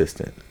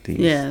persistent.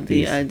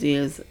 The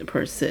ideas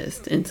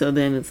persist. And so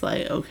then it's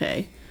like,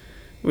 okay,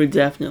 we're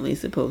definitely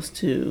supposed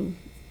to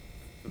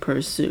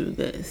pursue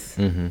this.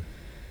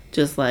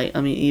 Just like,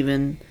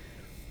 even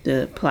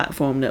the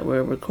platform that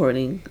we're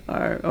recording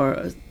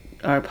our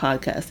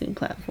podcasting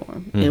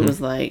platform. It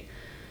was like,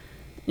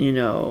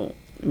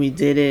 we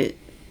did it.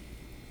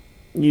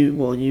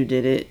 You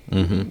did it.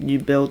 You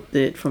built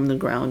it from the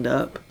ground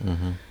up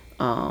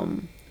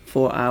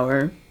for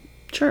our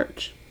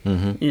church.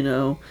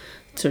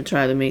 To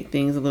try to make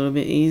things a little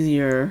bit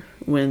easier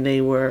when they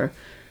were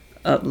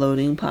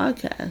uploading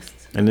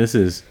podcasts. And this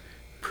is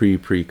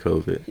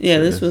pre-COVID. Yeah,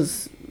 so this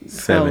was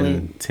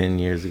 10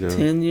 years ago.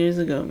 10 years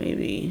ago,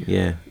 maybe.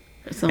 Yeah.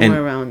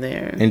 Somewhere around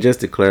there. And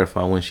just to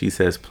clarify, when she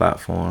says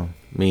platform,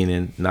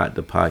 meaning not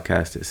the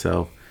podcast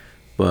itself,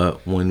 but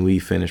when we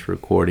finish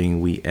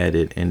recording, we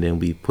edit, and then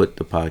we put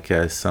the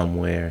podcast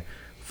somewhere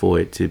for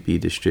it to be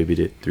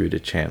distributed through the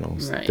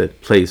channels. Right. The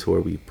place where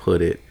we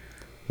put it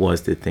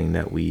was the thing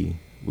that we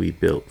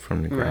built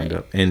from the ground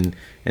up. And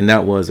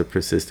that was a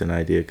persistent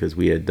idea, because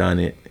we had done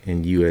it,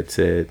 and you had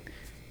said,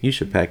 you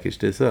should package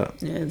this up.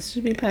 Yeah, it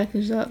should be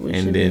packaged up.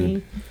 And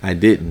then I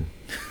didn't.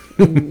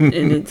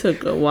 And it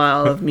took a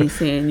while of me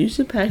saying, you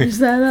should package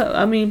that up.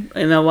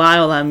 In a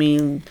while,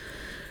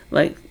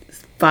 like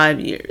 5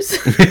 years.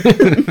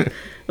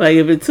 Like,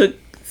 if it took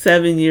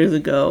 7 years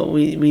ago,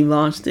 we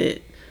launched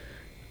it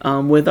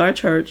with our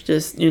church,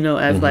 just,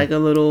 as like a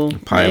little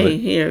pilot. Hey,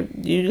 here,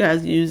 you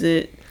guys use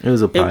it. It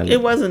was a pilot.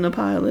 It wasn't a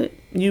pilot.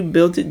 You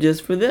built it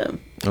just for them.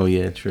 Oh,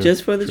 yeah, true.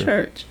 Just for the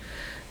church.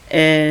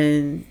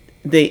 And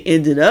they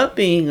ended up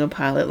being a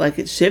pilot. Like,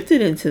 it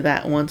shifted into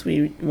that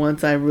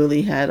once I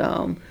really had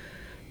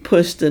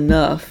pushed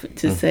enough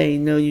to say,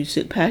 no, you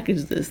should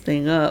package this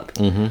thing up.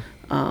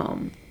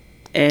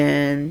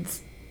 And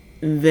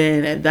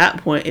then at that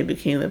point it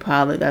became the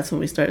pilot. That's when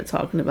we started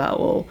talking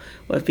about, well,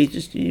 what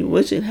features do you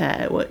wish it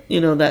had, what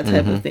that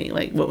type of thing,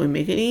 like what would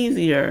make it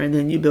easier. And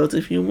then you built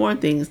a few more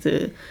things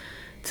to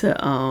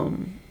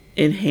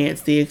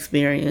enhance the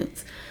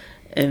experience.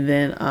 And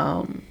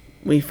then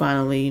we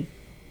finally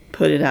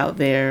put it out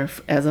there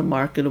as a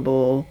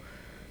marketable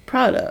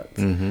product.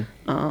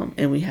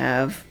 And we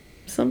have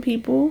some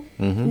people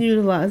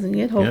utilizing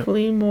it,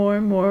 hopefully more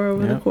and more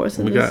over the course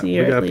of this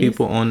year. We got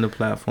people on the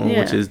platform,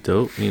 which is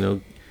dope,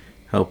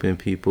 helping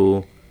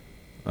people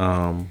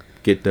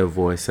get their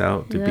voice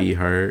out, to be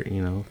heard,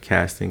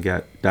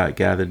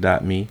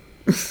 casting.gather.me.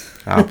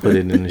 I'll put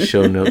it in the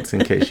show notes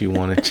in case you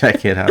want to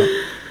check it out.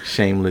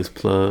 Shameless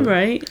plug.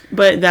 Right.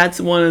 But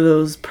that's one of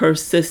those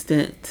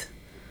persistent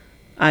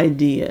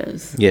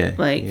ideas. Yeah.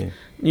 Like,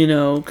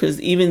 because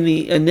even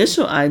the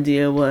initial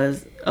idea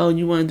was, oh,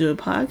 you want to do a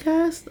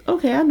podcast?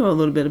 Okay, I know a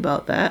little bit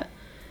about that.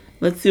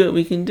 Let's see what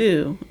we can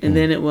do. And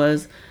then it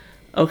was,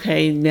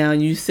 okay, now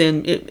you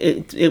send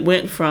it. It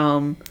went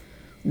from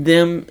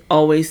them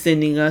always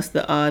sending us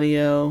the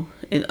audio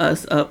and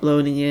us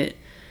uploading it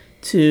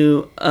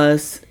to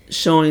us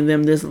showing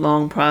them this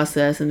long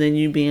process, and then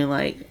you being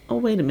like, oh,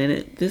 wait a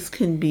minute, this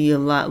can be a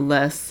lot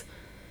less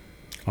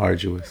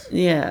arduous.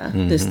 Yeah.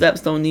 The steps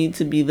don't need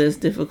to be this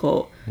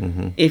difficult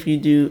if you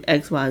do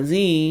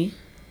XYZ.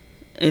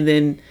 And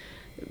then,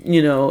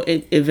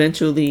 it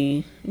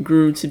eventually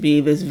grew to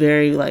be this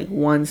very like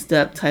one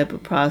step type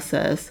of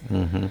process.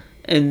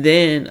 And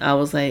then I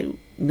was like,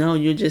 no,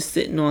 you're just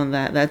sitting on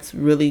that. That's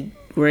really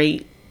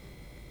great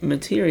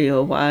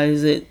material. Why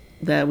is it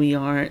that we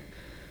aren't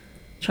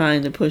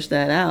trying to push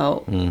that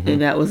out?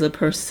 And that was a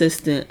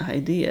persistent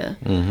idea.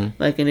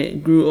 Like, and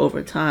it grew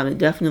over time. It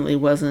definitely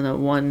wasn't a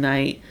one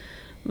night,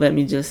 let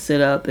me just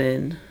sit up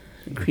and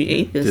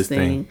create this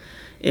thing.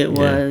 It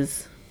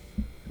was,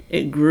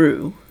 it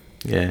grew.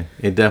 Yeah,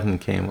 it definitely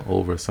came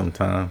over some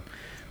time.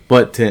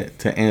 But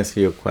to answer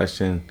your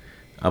question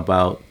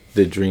about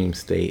the dream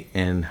state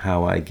and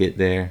how I get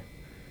there,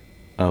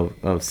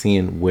 of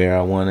seeing where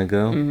I want to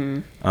go,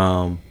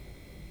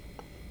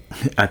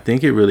 I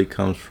think it really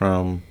comes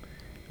from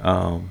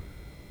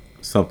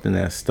something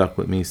that stuck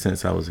with me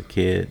since I was a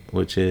kid,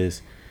 which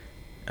is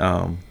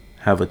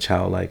have a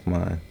childlike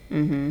mind,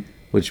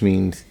 which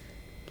means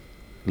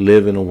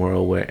live in a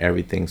world where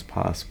everything's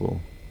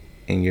possible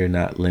and you're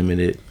not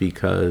limited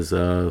because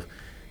of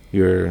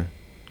your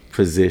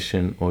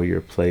position or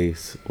your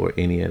place or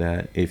any of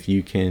that. If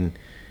you can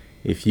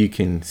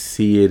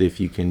see it, if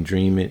you can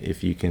dream it,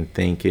 if you can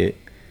think it,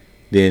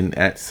 then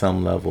at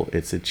some level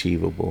it's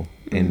achievable.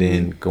 Mm-hmm. And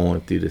then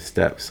going through the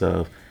steps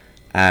of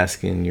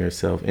asking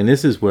yourself, and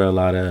this is where a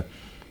lot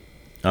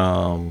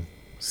of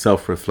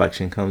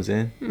self-reflection comes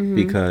in, mm-hmm.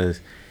 because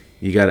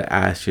you got to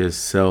ask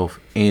yourself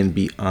and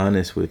be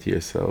honest with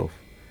yourself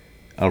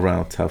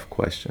around tough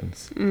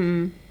questions.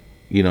 Mm-hmm.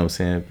 You know what I'm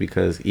saying?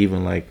 Because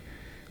even like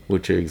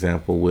with your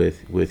example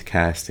with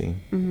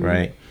casting, mm-hmm.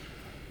 right?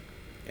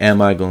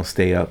 Am I going to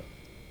stay up?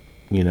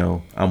 You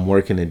know, I'm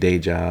working a day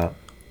job.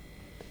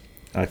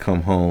 I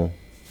come home.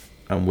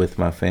 I'm with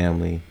my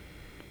family.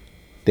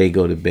 They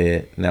go to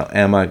bed. Now,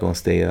 am I going to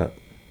stay up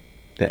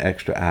the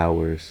extra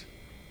hours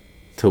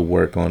to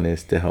work on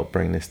this to help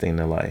bring this thing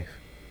to life?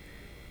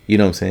 You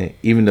know what I'm saying?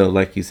 Even though,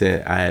 like you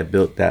said, I had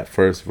built that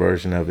first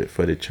version of it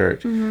for the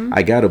church. Mm-hmm.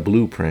 I got a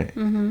blueprint.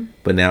 Mm-hmm.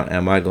 But now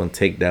am I going to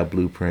take that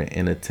blueprint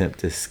and attempt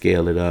to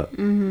scale it up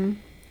mm-hmm.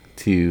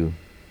 to,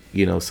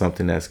 you know,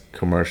 something that's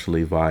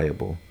commercially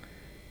viable?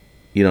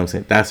 You know what I'm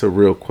saying? That's a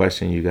real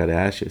question you got to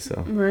ask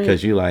yourself. Right.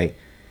 Because you like,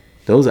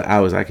 those are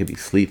hours I could be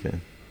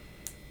sleeping,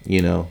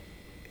 you know,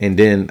 and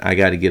then I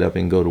got to get up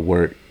and go to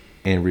work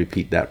and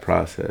repeat that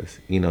process.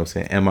 You know what I'm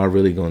saying? Am I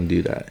really going to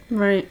do that?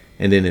 Right.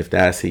 And then if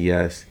that's a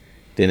yes,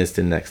 then it's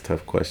the next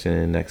tough question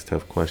and the next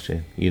tough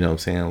question. You know what I'm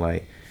saying?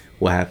 Like,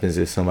 what happens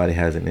if somebody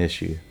has an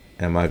issue?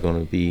 Am I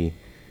going to be,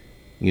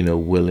 you know,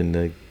 willing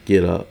to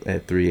get up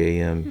at 3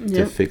 a.m.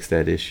 to fix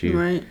that issue?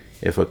 Right.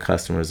 If a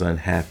customer is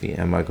unhappy,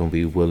 am I going to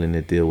be willing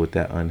to deal with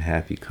that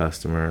unhappy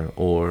customer,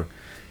 or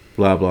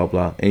blah, blah,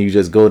 blah? And you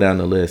just go down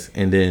the list.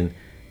 And then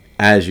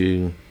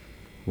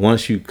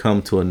once you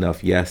come to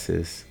enough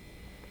yeses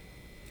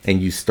and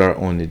you start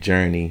on the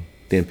journey,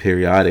 then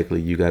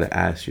periodically you got to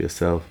ask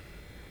yourself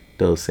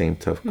those same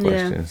tough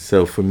questions. Yeah.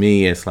 So for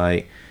me, it's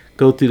like,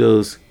 go through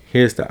those.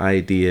 Here's the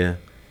idea.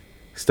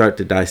 Start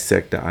to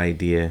dissect the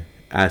idea.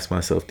 Ask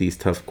myself these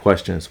tough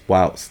questions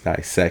whilst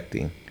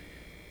dissecting.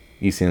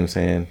 You see what I'm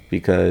saying?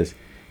 Because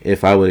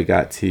if I would have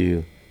got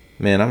to,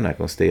 man, I'm not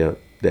going to stay up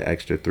the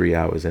extra 3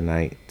 hours a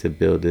night to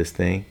build this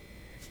thing,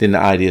 then the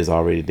idea is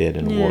already dead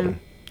in the water.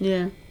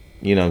 Yeah.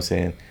 You know what I'm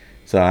saying?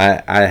 So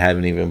I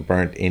haven't even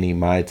burnt any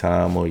my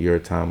time or your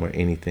time or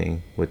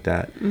anything with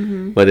that.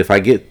 Mm-hmm. But if I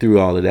get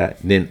through all of that,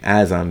 then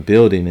as I'm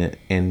building it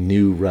and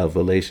new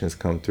revelations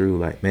come through,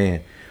 like,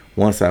 man,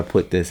 once I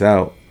put this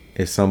out,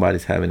 if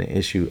somebody's having an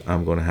issue,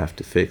 I'm going to have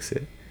to fix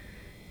it.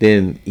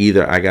 Then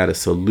either I got a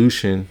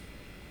solution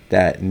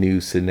that new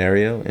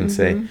scenario and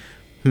mm-hmm.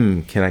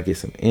 say, can I get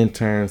some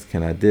interns?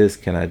 Can I this?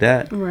 Can I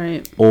that?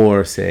 Right.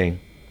 Or say,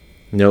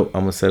 nope,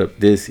 I'm going to set up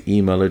this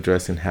email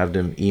address and have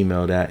them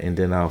email that, and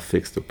then I'll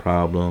fix the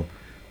problem,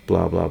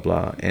 blah, blah,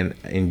 blah.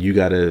 And you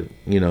got to,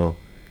 you know,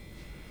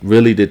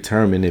 really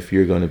determine if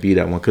you're going to be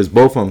that one, because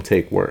both of them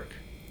take work.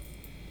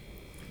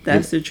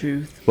 That's the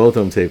truth. Both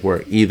of them take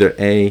work. Either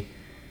A,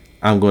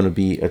 I'm going to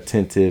be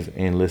attentive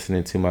and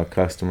listening to my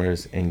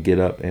customers and get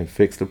up and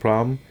fix the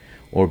problem.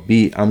 Or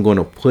B, I'm going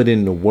to put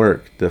in the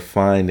work to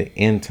find the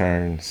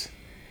interns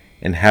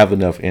and have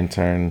enough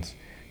interns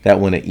that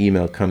when an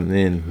email comes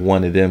in,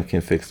 one of them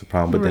can fix the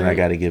problem. But then I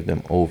got to give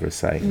them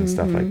oversight and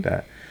stuff like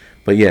that.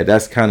 But yeah,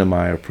 that's kind of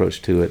my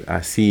approach to it.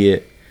 I see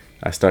it.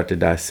 I start to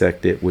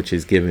dissect it, which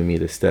is giving me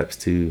the steps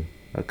to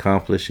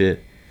accomplish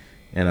it.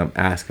 And I'm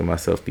asking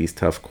myself these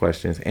tough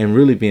questions and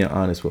really being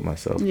honest with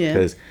myself. Yeah.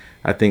 Because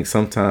I think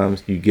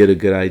sometimes you get a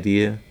good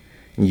idea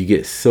and you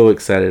get so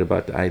excited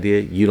about the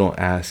idea, you don't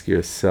ask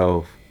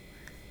yourself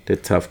the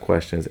tough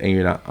questions and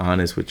you're not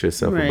honest with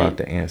yourself about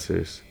the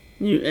answers.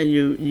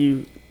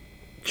 You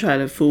try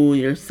to fool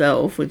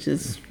yourself, which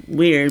is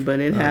weird, but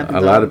it happens.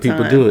 A lot of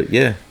people do it,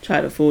 yeah.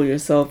 Try to fool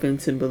yourself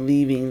into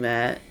believing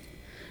that,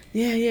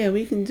 yeah,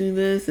 we can do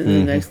this. And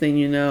the next thing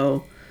you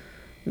know,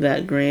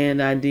 that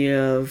grand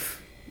idea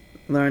of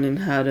learning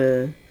how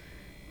to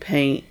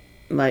paint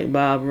like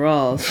Bob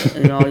Ross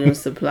and all your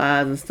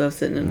supplies and stuff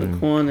sitting in the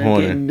corner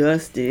getting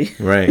dusty.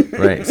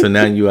 Right. So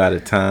now you out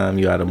of time,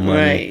 you out of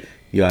money,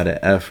 you out of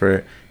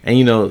effort. And,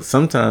 you know,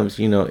 sometimes,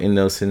 you know, in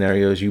those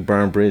scenarios, you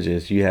burn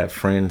bridges. You have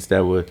friends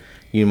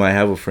you might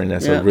have a friend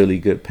that's a really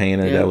good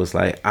painter that was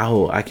like,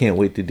 oh, I can't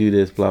wait to do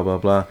this, blah, blah,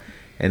 blah.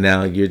 And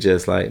now you're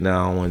just like, no,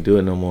 I don't want to do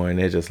it no more. And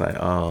they're just like,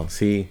 oh,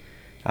 see,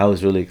 I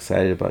was really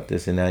excited about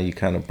this. And now you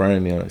kind of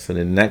burn me on it. So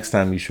the next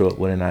time you show up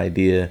with an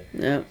idea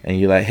and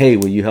you're like, hey,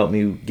 will you help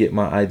me get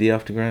my idea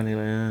off the ground?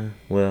 They're like,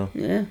 well,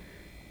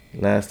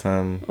 last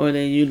time. Or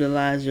they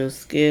utilize your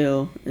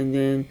skill and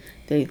then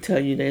they tell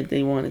you that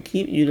they want to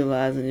keep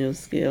utilizing your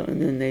skill,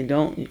 and then they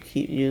don't. You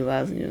keep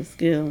utilizing your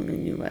skill, and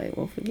then you're like,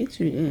 well, forget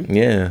you then.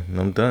 Yeah,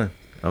 I'm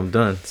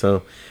done.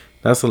 So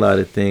that's a lot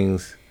of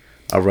things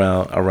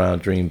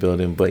around dream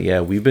building. But yeah,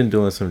 we've been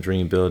doing some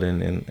dream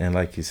building, and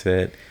like you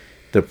said,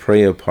 the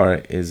prayer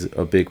part is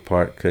a big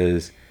part,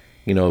 because,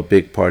 you know, a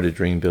big part of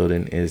dream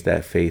building is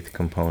that faith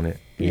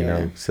component, you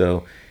know.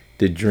 So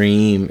the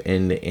dream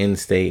and the end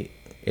state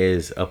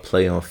is a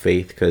play on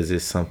faith, because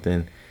it's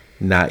something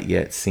not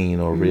yet seen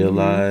or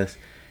realized.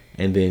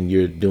 and then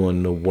you're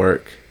doing the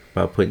work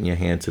by putting your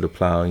hand to the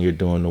plow, and you're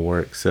doing the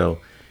work. So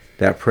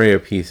that prayer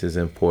piece is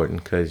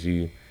important, because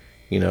you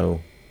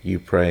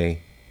pray,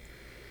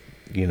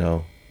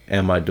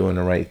 am I doing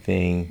the right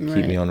thing? Right.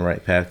 Keep me on the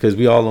right path, because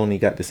we all only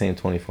got the same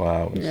 24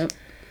 hours. Yep.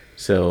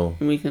 So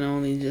we can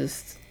only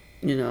just,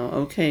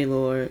 okay,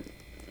 Lord,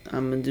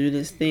 I'm going to do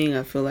this thing.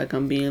 I feel like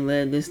I'm being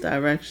led this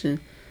direction.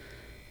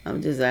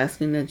 I'm just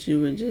asking that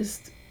you would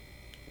just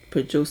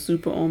put your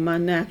super on my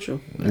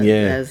natural.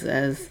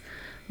 As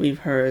we've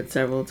heard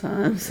several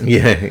times.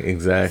 Yeah,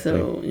 exactly.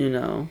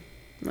 So,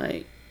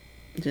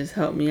 just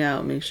help me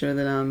out. Make sure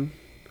that I'm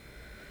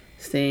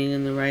staying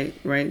in the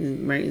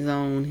right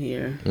zone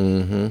here.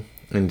 Mm-hmm.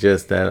 And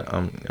just that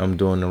I'm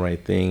doing the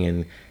right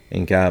thing,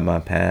 and guide my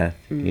path,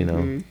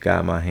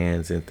 guide my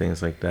hands and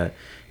things like that.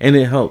 And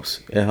it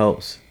helps,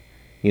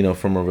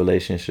 from a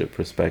relationship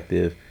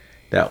perspective,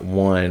 that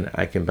one,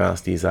 I can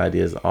bounce these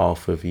ideas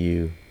off of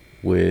you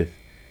with,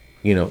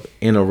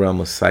 in a realm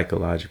of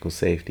psychological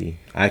safety.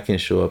 I can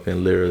show up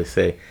and literally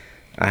say,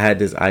 I had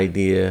this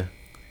idea,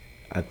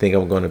 I think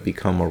I'm going to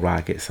become a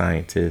rocket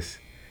scientist.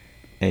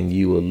 And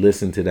you will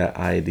listen to that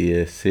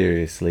idea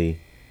seriously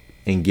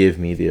and give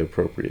me the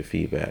appropriate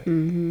feedback.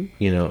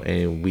 Mm-hmm.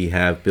 And we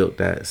have built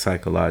that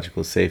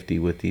psychological safety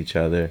with each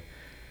other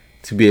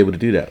to be able to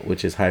do that,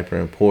 which is hyper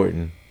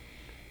important,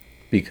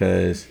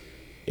 because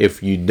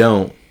if you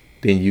don't,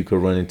 then you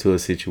could run into a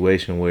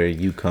situation where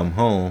you come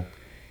home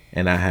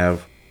and I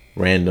have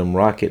random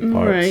rocket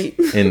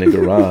parts in the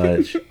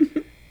garage,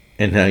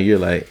 and now you're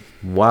like,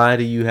 why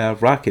do you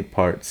have rocket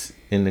parts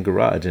in the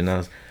garage? And I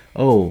was,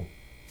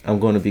 I'm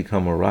going to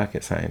become a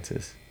rocket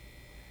scientist.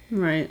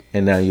 Right.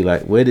 And now you're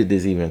like, where did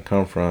this even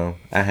come from?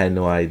 I had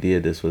no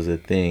idea this was a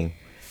thing.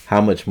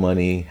 How much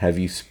money have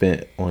you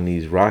spent on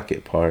these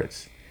rocket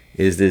parts?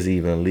 Is this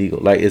even legal?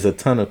 Like, it's a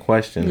ton of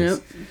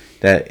questions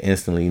that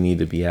instantly need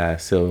to be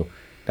asked. So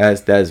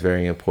that's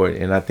very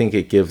important. And I think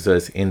it gives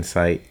us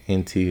insight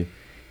into,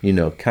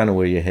 kind of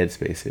where your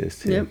headspace is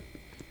too. Yep.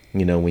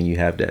 When you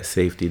have that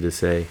safety to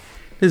say,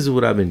 this is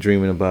what I've been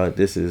dreaming about.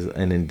 This is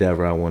an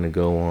endeavor I want to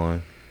go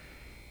on.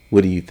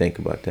 What do you think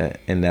about that?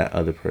 And that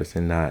other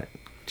person not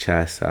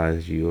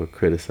chastise you or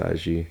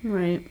criticize you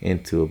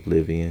into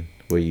oblivion,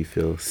 where you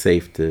feel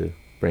safe to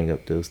bring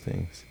up those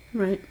things.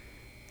 Right.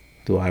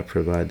 Do I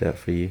provide that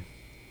for you?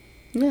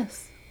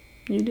 Yes,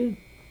 you do.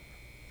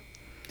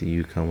 Do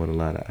you come with a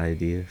lot of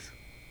ideas?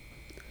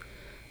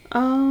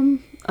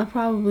 I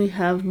probably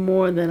have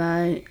more that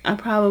I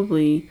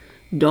probably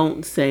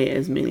don't say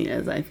as many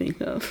as I think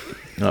of.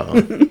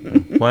 Uh-oh.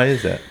 Why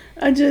is that?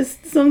 I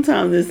just,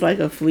 sometimes it's like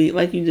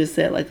like you just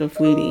said, like a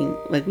fleeting,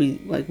 like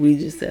we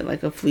just said,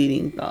 like a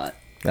fleeting thought,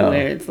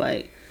 where it's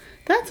like,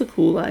 that's a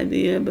cool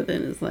idea, but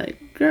then it's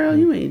like, girl,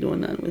 you ain't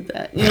doing nothing with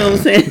that. You know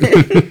what I'm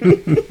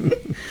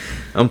saying?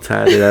 I'm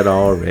tired of that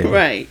already.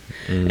 Right.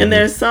 Mm-hmm. And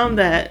there's some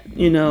that,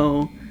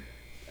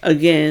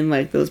 again,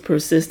 like those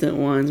persistent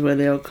ones where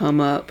they'll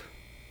come up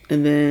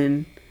and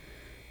then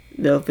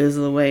they'll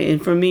fizzle away.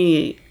 And for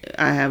me,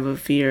 I have a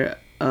fear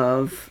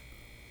of,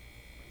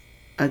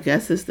 I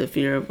guess it's the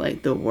fear of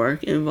like the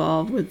work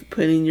involved with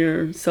putting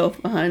yourself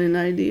behind an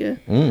idea.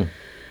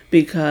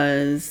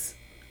 Because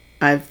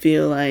I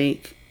feel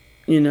like,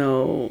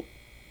 right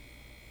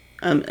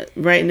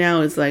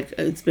now it's like,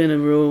 it's been a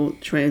real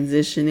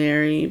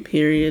transitionary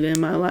period in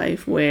my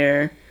life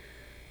where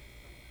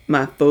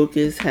my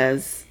focus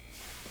has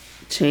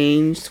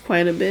changed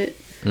quite a bit.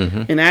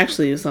 Mm-hmm. And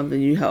actually it's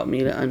something you helped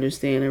me to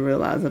understand and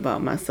realize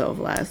about myself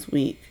last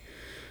week,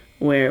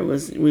 where it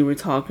was, we were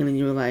talking and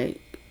you were like,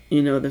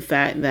 the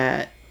fact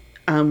that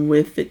I'm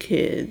with the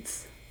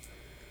kids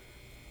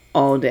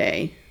all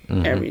day,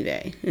 every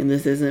day. And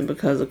this isn't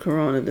because of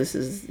Corona. This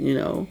is,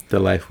 the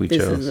life we chose.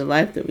 This is the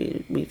life that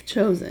we've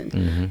chosen.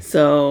 Mm-hmm.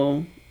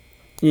 So,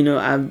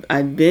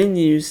 I've been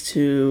used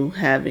to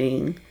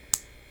having,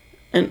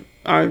 and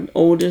our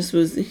oldest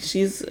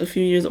she's a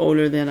few years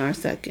older than our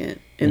second.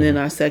 And then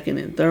our second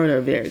and third are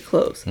very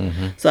close.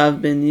 Mm-hmm. So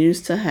I've been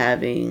used to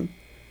having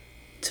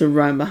to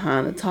run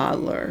behind a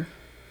toddler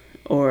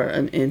or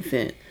an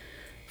infant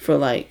for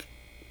like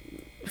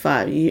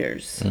 5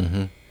 years.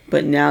 Mm-hmm.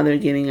 But now they're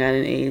getting at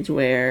an age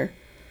where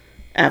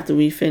after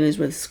we finish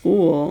with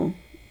school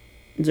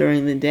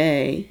during the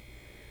day,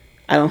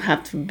 I don't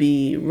have to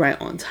be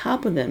right on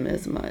top of them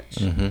as much,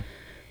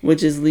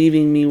 which is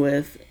leaving me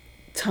with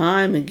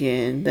time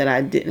again that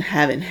I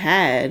haven't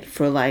had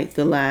for like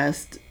the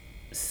last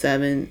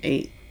 7,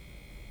 8,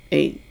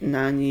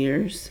 9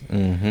 years.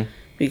 Mm-hmm.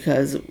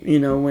 Because,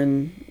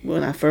 when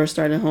I first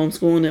started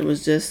homeschooling, it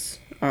was just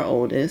our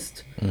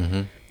oldest.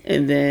 Mm-hmm.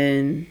 And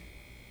then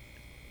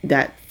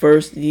that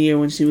first year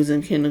when she was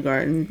in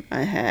kindergarten,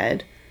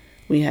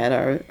 we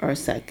had our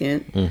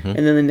second. Mm-hmm. And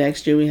then the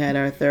next year we had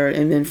our third.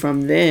 And then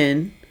from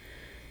then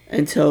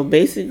until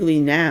basically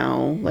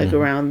now, like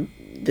around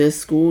this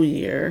school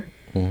year,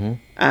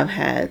 I've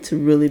had to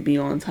really be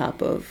on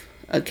top of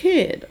a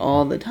kid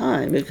all the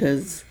time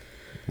because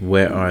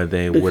Where are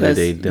they? Because what are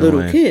they doing?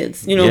 Little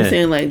kids. You know what I'm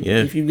saying? Like,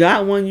 if you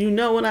got one, you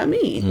know what I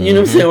mean. You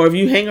know what I'm saying? Or if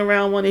you hang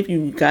around one, if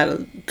you got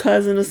a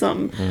cousin or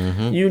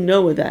something, you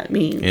know what that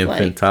means.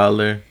 Infant,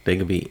 toddler, they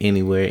could be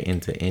anywhere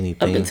into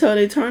anything. Up until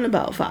they turn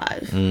about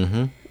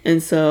 5.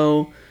 And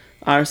so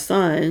our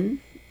son,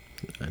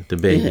 the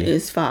baby,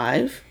 is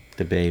 5.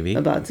 The baby.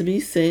 About to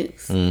be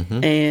 6.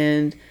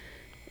 And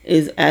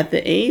is at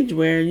the age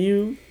where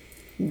you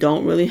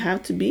don't really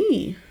have to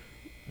be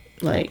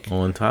like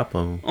on top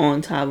of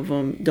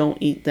them. Don't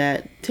eat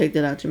that. Take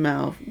that out your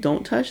mouth.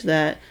 Don't touch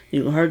that.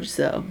 You can hurt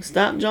yourself.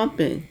 Stop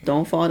jumping.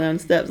 Don't fall down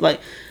steps. Like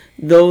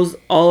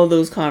all of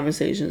those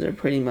conversations are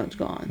pretty much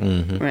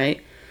gone,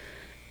 right?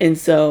 And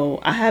so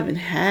I haven't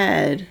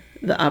had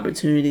the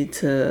opportunity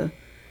to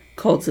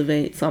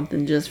cultivate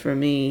something just for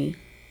me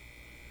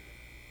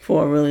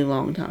for a really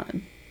long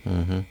time.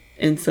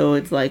 And so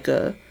it's like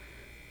a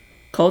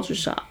culture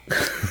shock,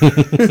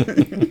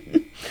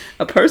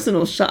 a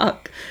personal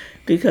shock.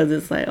 Because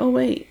it's like, oh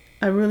wait,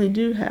 I really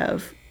do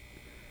have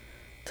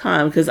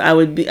time. Because I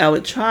would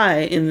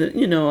try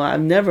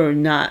I've never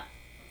not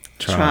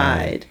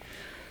tried,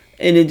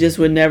 and it just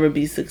would never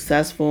be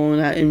successful.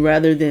 And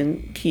rather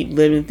than keep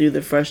living through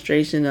the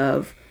frustration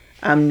of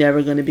I'm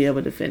never going to be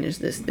able to finish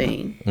this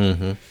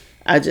thing,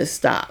 I just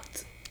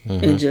stopped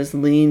and just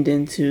leaned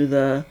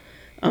into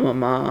I'm a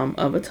mom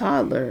of a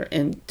toddler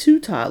and 2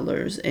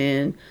 toddlers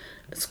and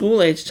a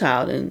school-age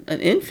child and an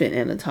infant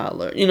and a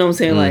toddler. You know what I'm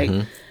saying?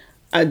 Like,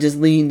 I just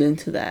leaned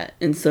into that.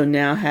 And so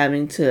now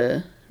having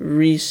to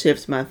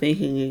reshift my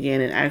thinking again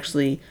and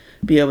actually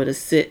be able to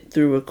sit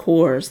through a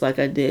course like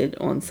I did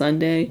on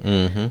Sunday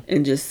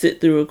and just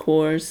sit through a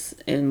course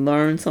and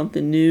learn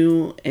something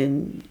new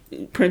and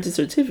print a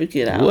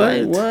certificate out.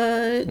 Like,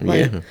 what?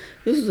 Like,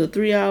 this was a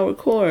 3-hour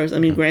course. I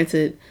mean,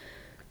 granted,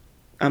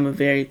 I'm a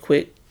very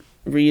quick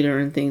reader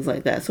and things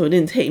like that, so it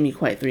didn't take me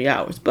quite 3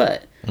 hours,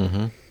 but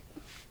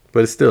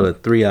but it's still a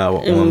 3-hour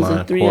online course. It was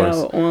a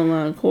 3-hour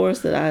online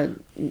course that I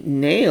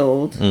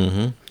nailed.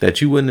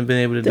 That you wouldn't have been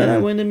able to do. That I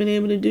wouldn't have been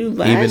able to do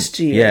last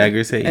year. Yeah, I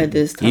agree. Say at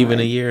this time, even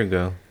a year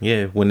ago.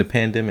 Yeah, when the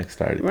pandemic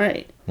started.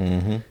 Right.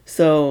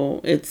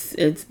 So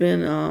it's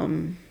been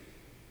an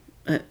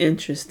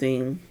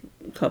interesting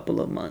couple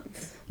of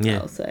months.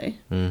 I'll say,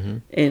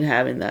 in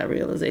having that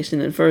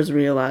realization and first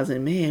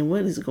realizing, man,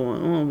 what is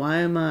going on?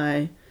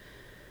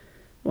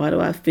 Why do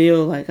I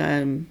feel like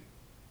I'm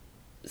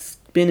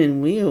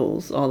spinning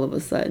wheels all of a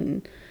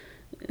sudden?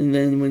 And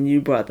then when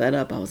you brought that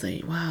up, I was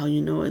like, wow,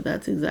 you know what?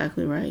 That's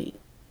exactly right.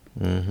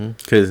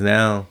 Because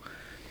now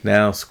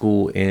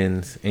school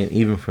ends, and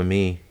even for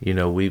me,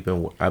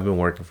 I've been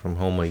working from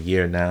home a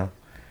year now.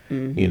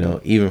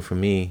 Even for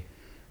me,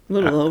 a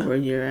little over a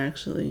year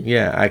actually.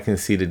 Yeah, I can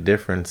see the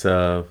difference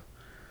of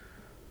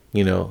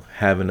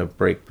having a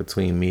break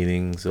between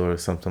meetings or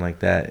something like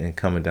that and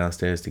coming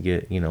downstairs to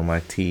get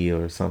my tea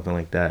or something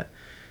like that,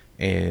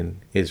 and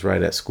it's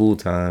right at school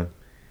time,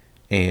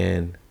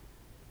 and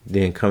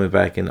then coming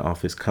back in the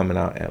office, coming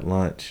out at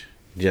lunch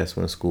just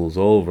when school's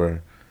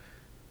over,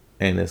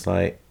 and it's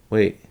like,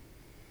 wait,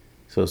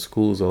 so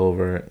school's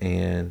over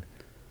and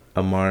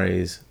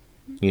Amari's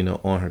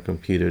on her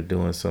computer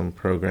doing some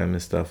programming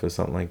stuff or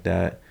something like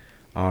that.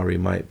 Ari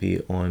might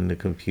be on the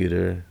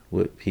computer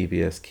with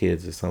PBS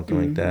Kids or something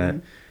like that.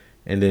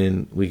 And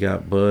then we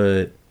got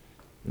Bud,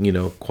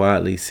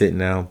 quietly sitting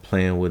down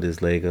playing with his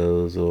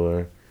Legos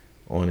or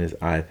on his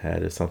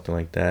iPad or something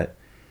like that.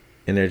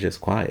 And they're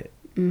just quiet.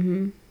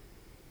 And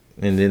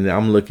then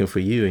I'm looking for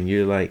you and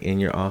you're like in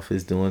your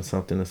office doing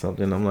something or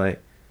something. I'm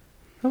like,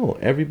 oh,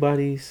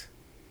 everybody's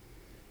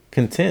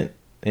content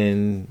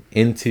and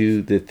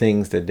into the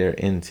things that they're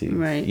into.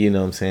 Right. You know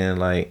what I'm saying?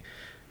 Like,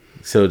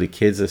 so the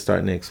kids are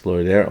starting to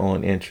explore their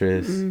own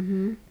interests.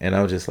 And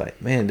I was just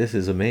like, man, this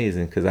is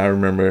amazing. Because I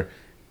remember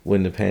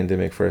when the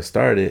pandemic first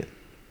started,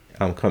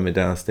 I'm coming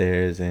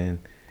downstairs and,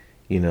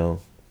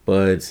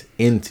 Bud's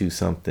into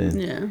something.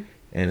 Yeah.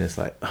 And it's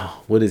like,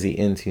 oh, what is he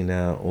into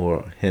now?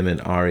 Or him and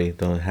Ari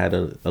had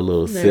a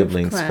little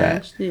sibling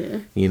spat,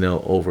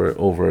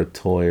 over a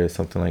toy or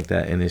something like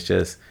that. And it's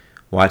just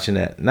watching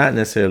that, not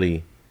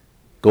necessarily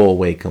go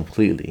away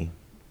completely,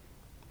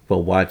 but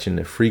watching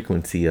the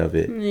frequency of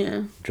it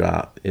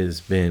drop has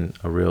been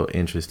a real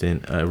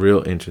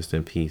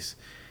interesting piece.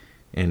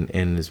 And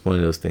it's one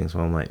of those things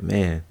where I'm like,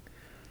 man,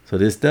 so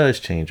this does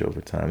change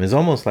over time. It's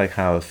almost like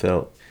how it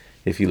felt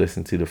if you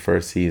listen to the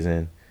first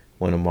season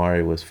when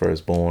Amari was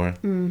first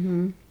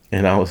born.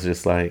 And I was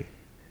just like,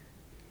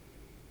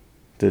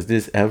 does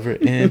this ever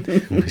end?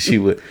 Because she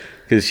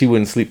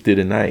wouldn't sleep through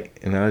the night.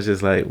 And I was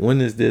just like,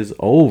 when is this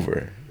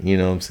over? You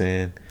know what I'm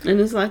saying? And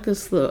it's like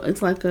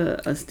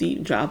a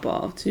steep drop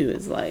off too.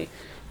 It's like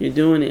you're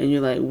doing it and you're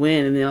like,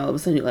 when? And then all of a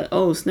sudden you're like,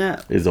 oh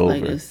snap, it's over.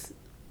 Like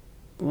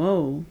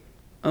whoa,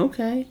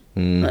 okay.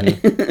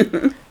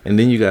 And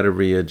then you got to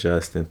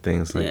readjust and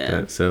things like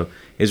that. So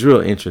it's real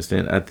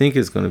interesting. I think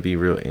it's going to be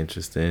real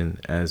interesting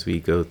as we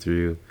go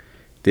through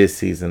this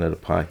season of the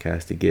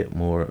podcast to get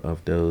more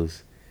of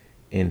those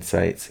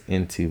insights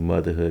into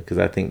motherhood, because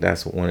I think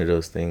that's one of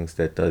those things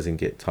that doesn't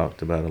get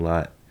talked about a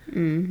lot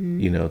Mm-hmm.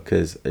 You know,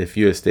 because if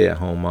you're a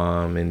stay-at-home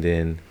mom and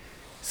then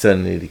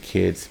suddenly the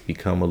kids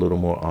become a little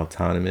more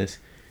autonomous,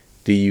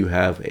 do you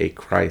have a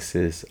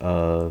crisis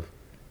of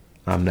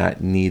I'm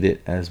not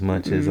needed as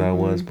much as I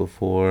was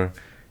before?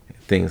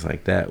 Things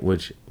like that,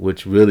 which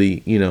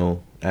really, you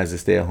know, as a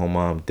stay-at-home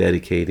mom,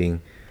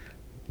 dedicating,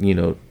 you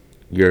know,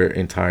 your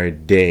entire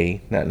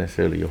day, not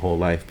necessarily your whole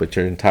life, but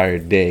your entire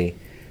day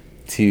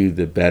to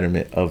the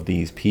betterment of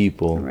these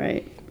people,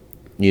 Right.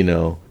 you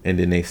know, and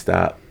then they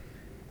stop,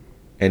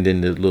 and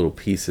then the little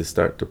pieces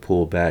start to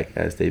pull back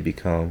as they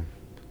become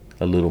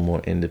a little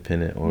more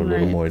independent or a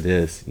little Right. more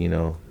this, you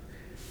know.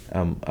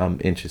 I'm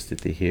interested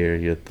to hear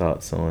your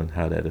thoughts on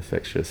how that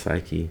affects your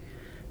psyche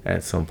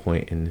at some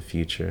point in the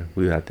future.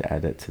 We'll have to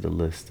add that to the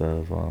list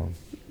of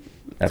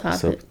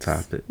episode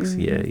topics.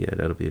 Mm-hmm. Yeah,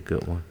 that'll be a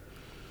good one.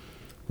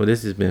 Well,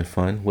 this has been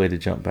fun. Way to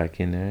jump back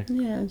in there.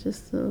 Yeah,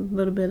 just a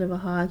little bit of a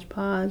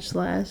hodgepodge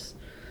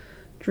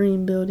 /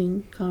 dream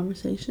building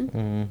conversation.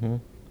 Mm-hmm.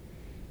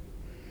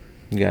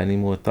 You got any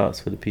more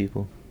thoughts for the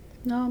people?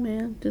 No,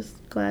 man,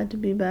 just glad to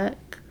be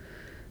back.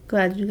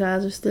 Glad you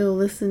guys are still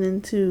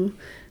listening to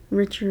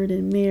Richard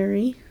and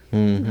Mary.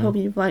 Mm-hmm. Hope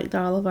you've liked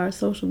all of our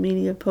social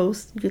media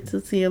posts. You get to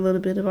see a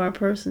little bit of our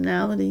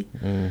personality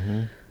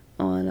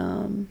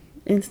on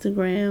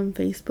Instagram,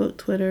 Facebook,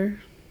 Twitter.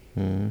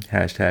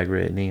 Hashtag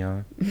Red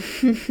Neon.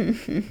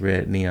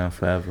 Red Neon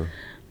forever.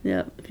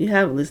 Yep. If you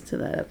haven't listened to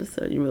that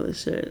episode, you really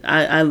should.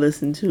 I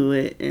listened to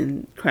it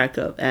and crack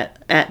up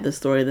at the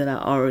story that I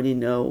already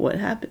know what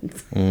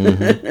happens.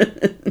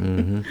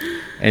 And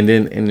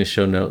then in the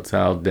show notes,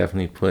 I'll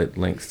definitely put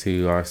links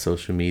to our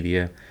social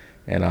media,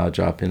 and I'll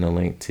drop in a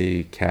link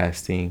to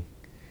casting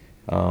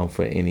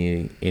for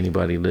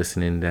anybody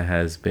listening that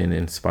has been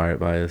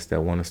inspired by us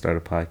that want to start a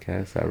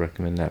podcast. I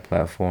recommend that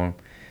platform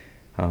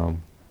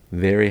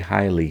very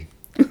highly.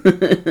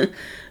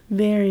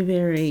 Very,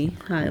 very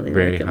highly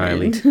Very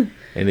recommend. highly.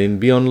 And then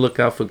be on the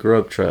lookout for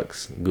Grub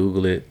Trucks.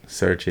 Google it,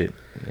 search it,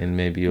 and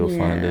maybe you'll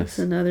find us. It's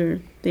another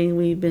thing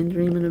we've been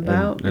dreaming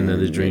about.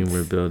 Another dream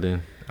we're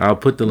building. I'll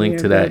put the link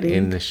to that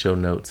in the show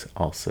notes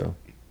also.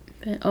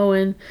 Oh,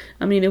 and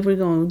I mean, if we're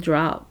going to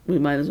drop, we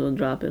might as well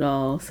drop it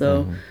all.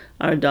 So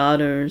our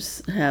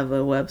daughters have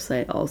a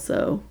website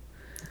also.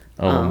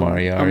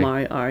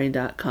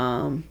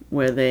 AmariAri.com,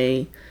 where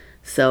they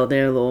sell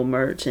their little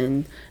merch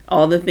and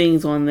all the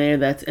things on there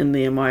that's in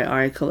the Amari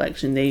Ari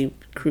collection they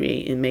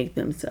create and make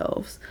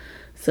themselves.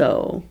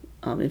 So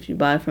if you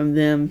buy from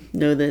them,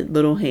 know that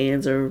little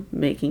hands are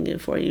making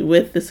it for you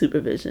with the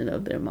supervision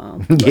of their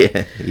mom.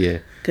 Yeah.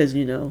 Because,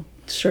 you know,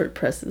 shirt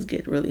presses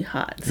get really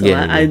hot. So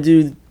I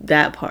do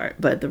that part,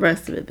 but the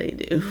rest of it they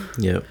do.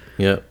 Yep.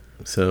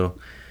 So,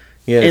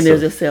 yeah. And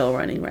there's a sale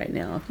running right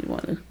now if you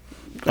want to.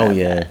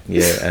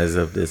 As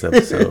of this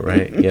episode,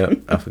 right? Yep,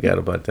 I forgot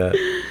about that.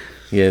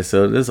 Yeah,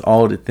 so that's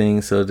all the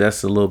things. So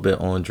that's a little bit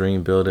on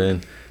dream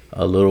building,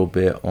 a little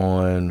bit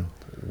on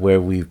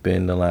where we've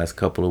been the last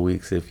couple of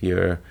weeks. If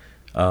you're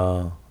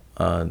a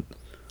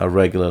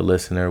regular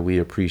listener, we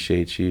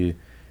appreciate you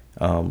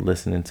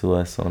listening to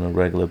us on a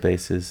regular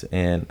basis.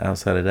 And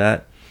outside of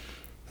that,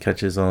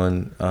 catch us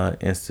on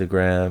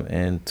Instagram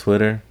and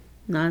Twitter.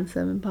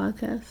 9-7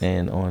 Podcast.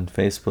 And on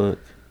Facebook.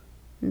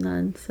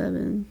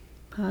 9-7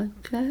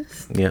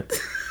 Podcast. Yep.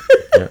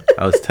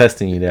 I was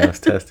testing you there.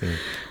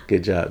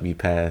 Good job. You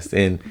passed.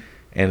 And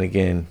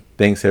again,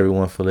 thanks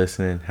everyone for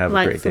listening. Have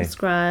a great day.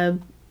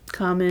 Subscribe,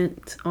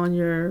 comment on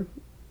your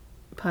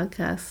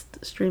podcast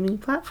streaming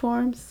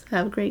platforms.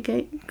 Have a great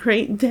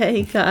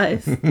day,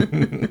 guys.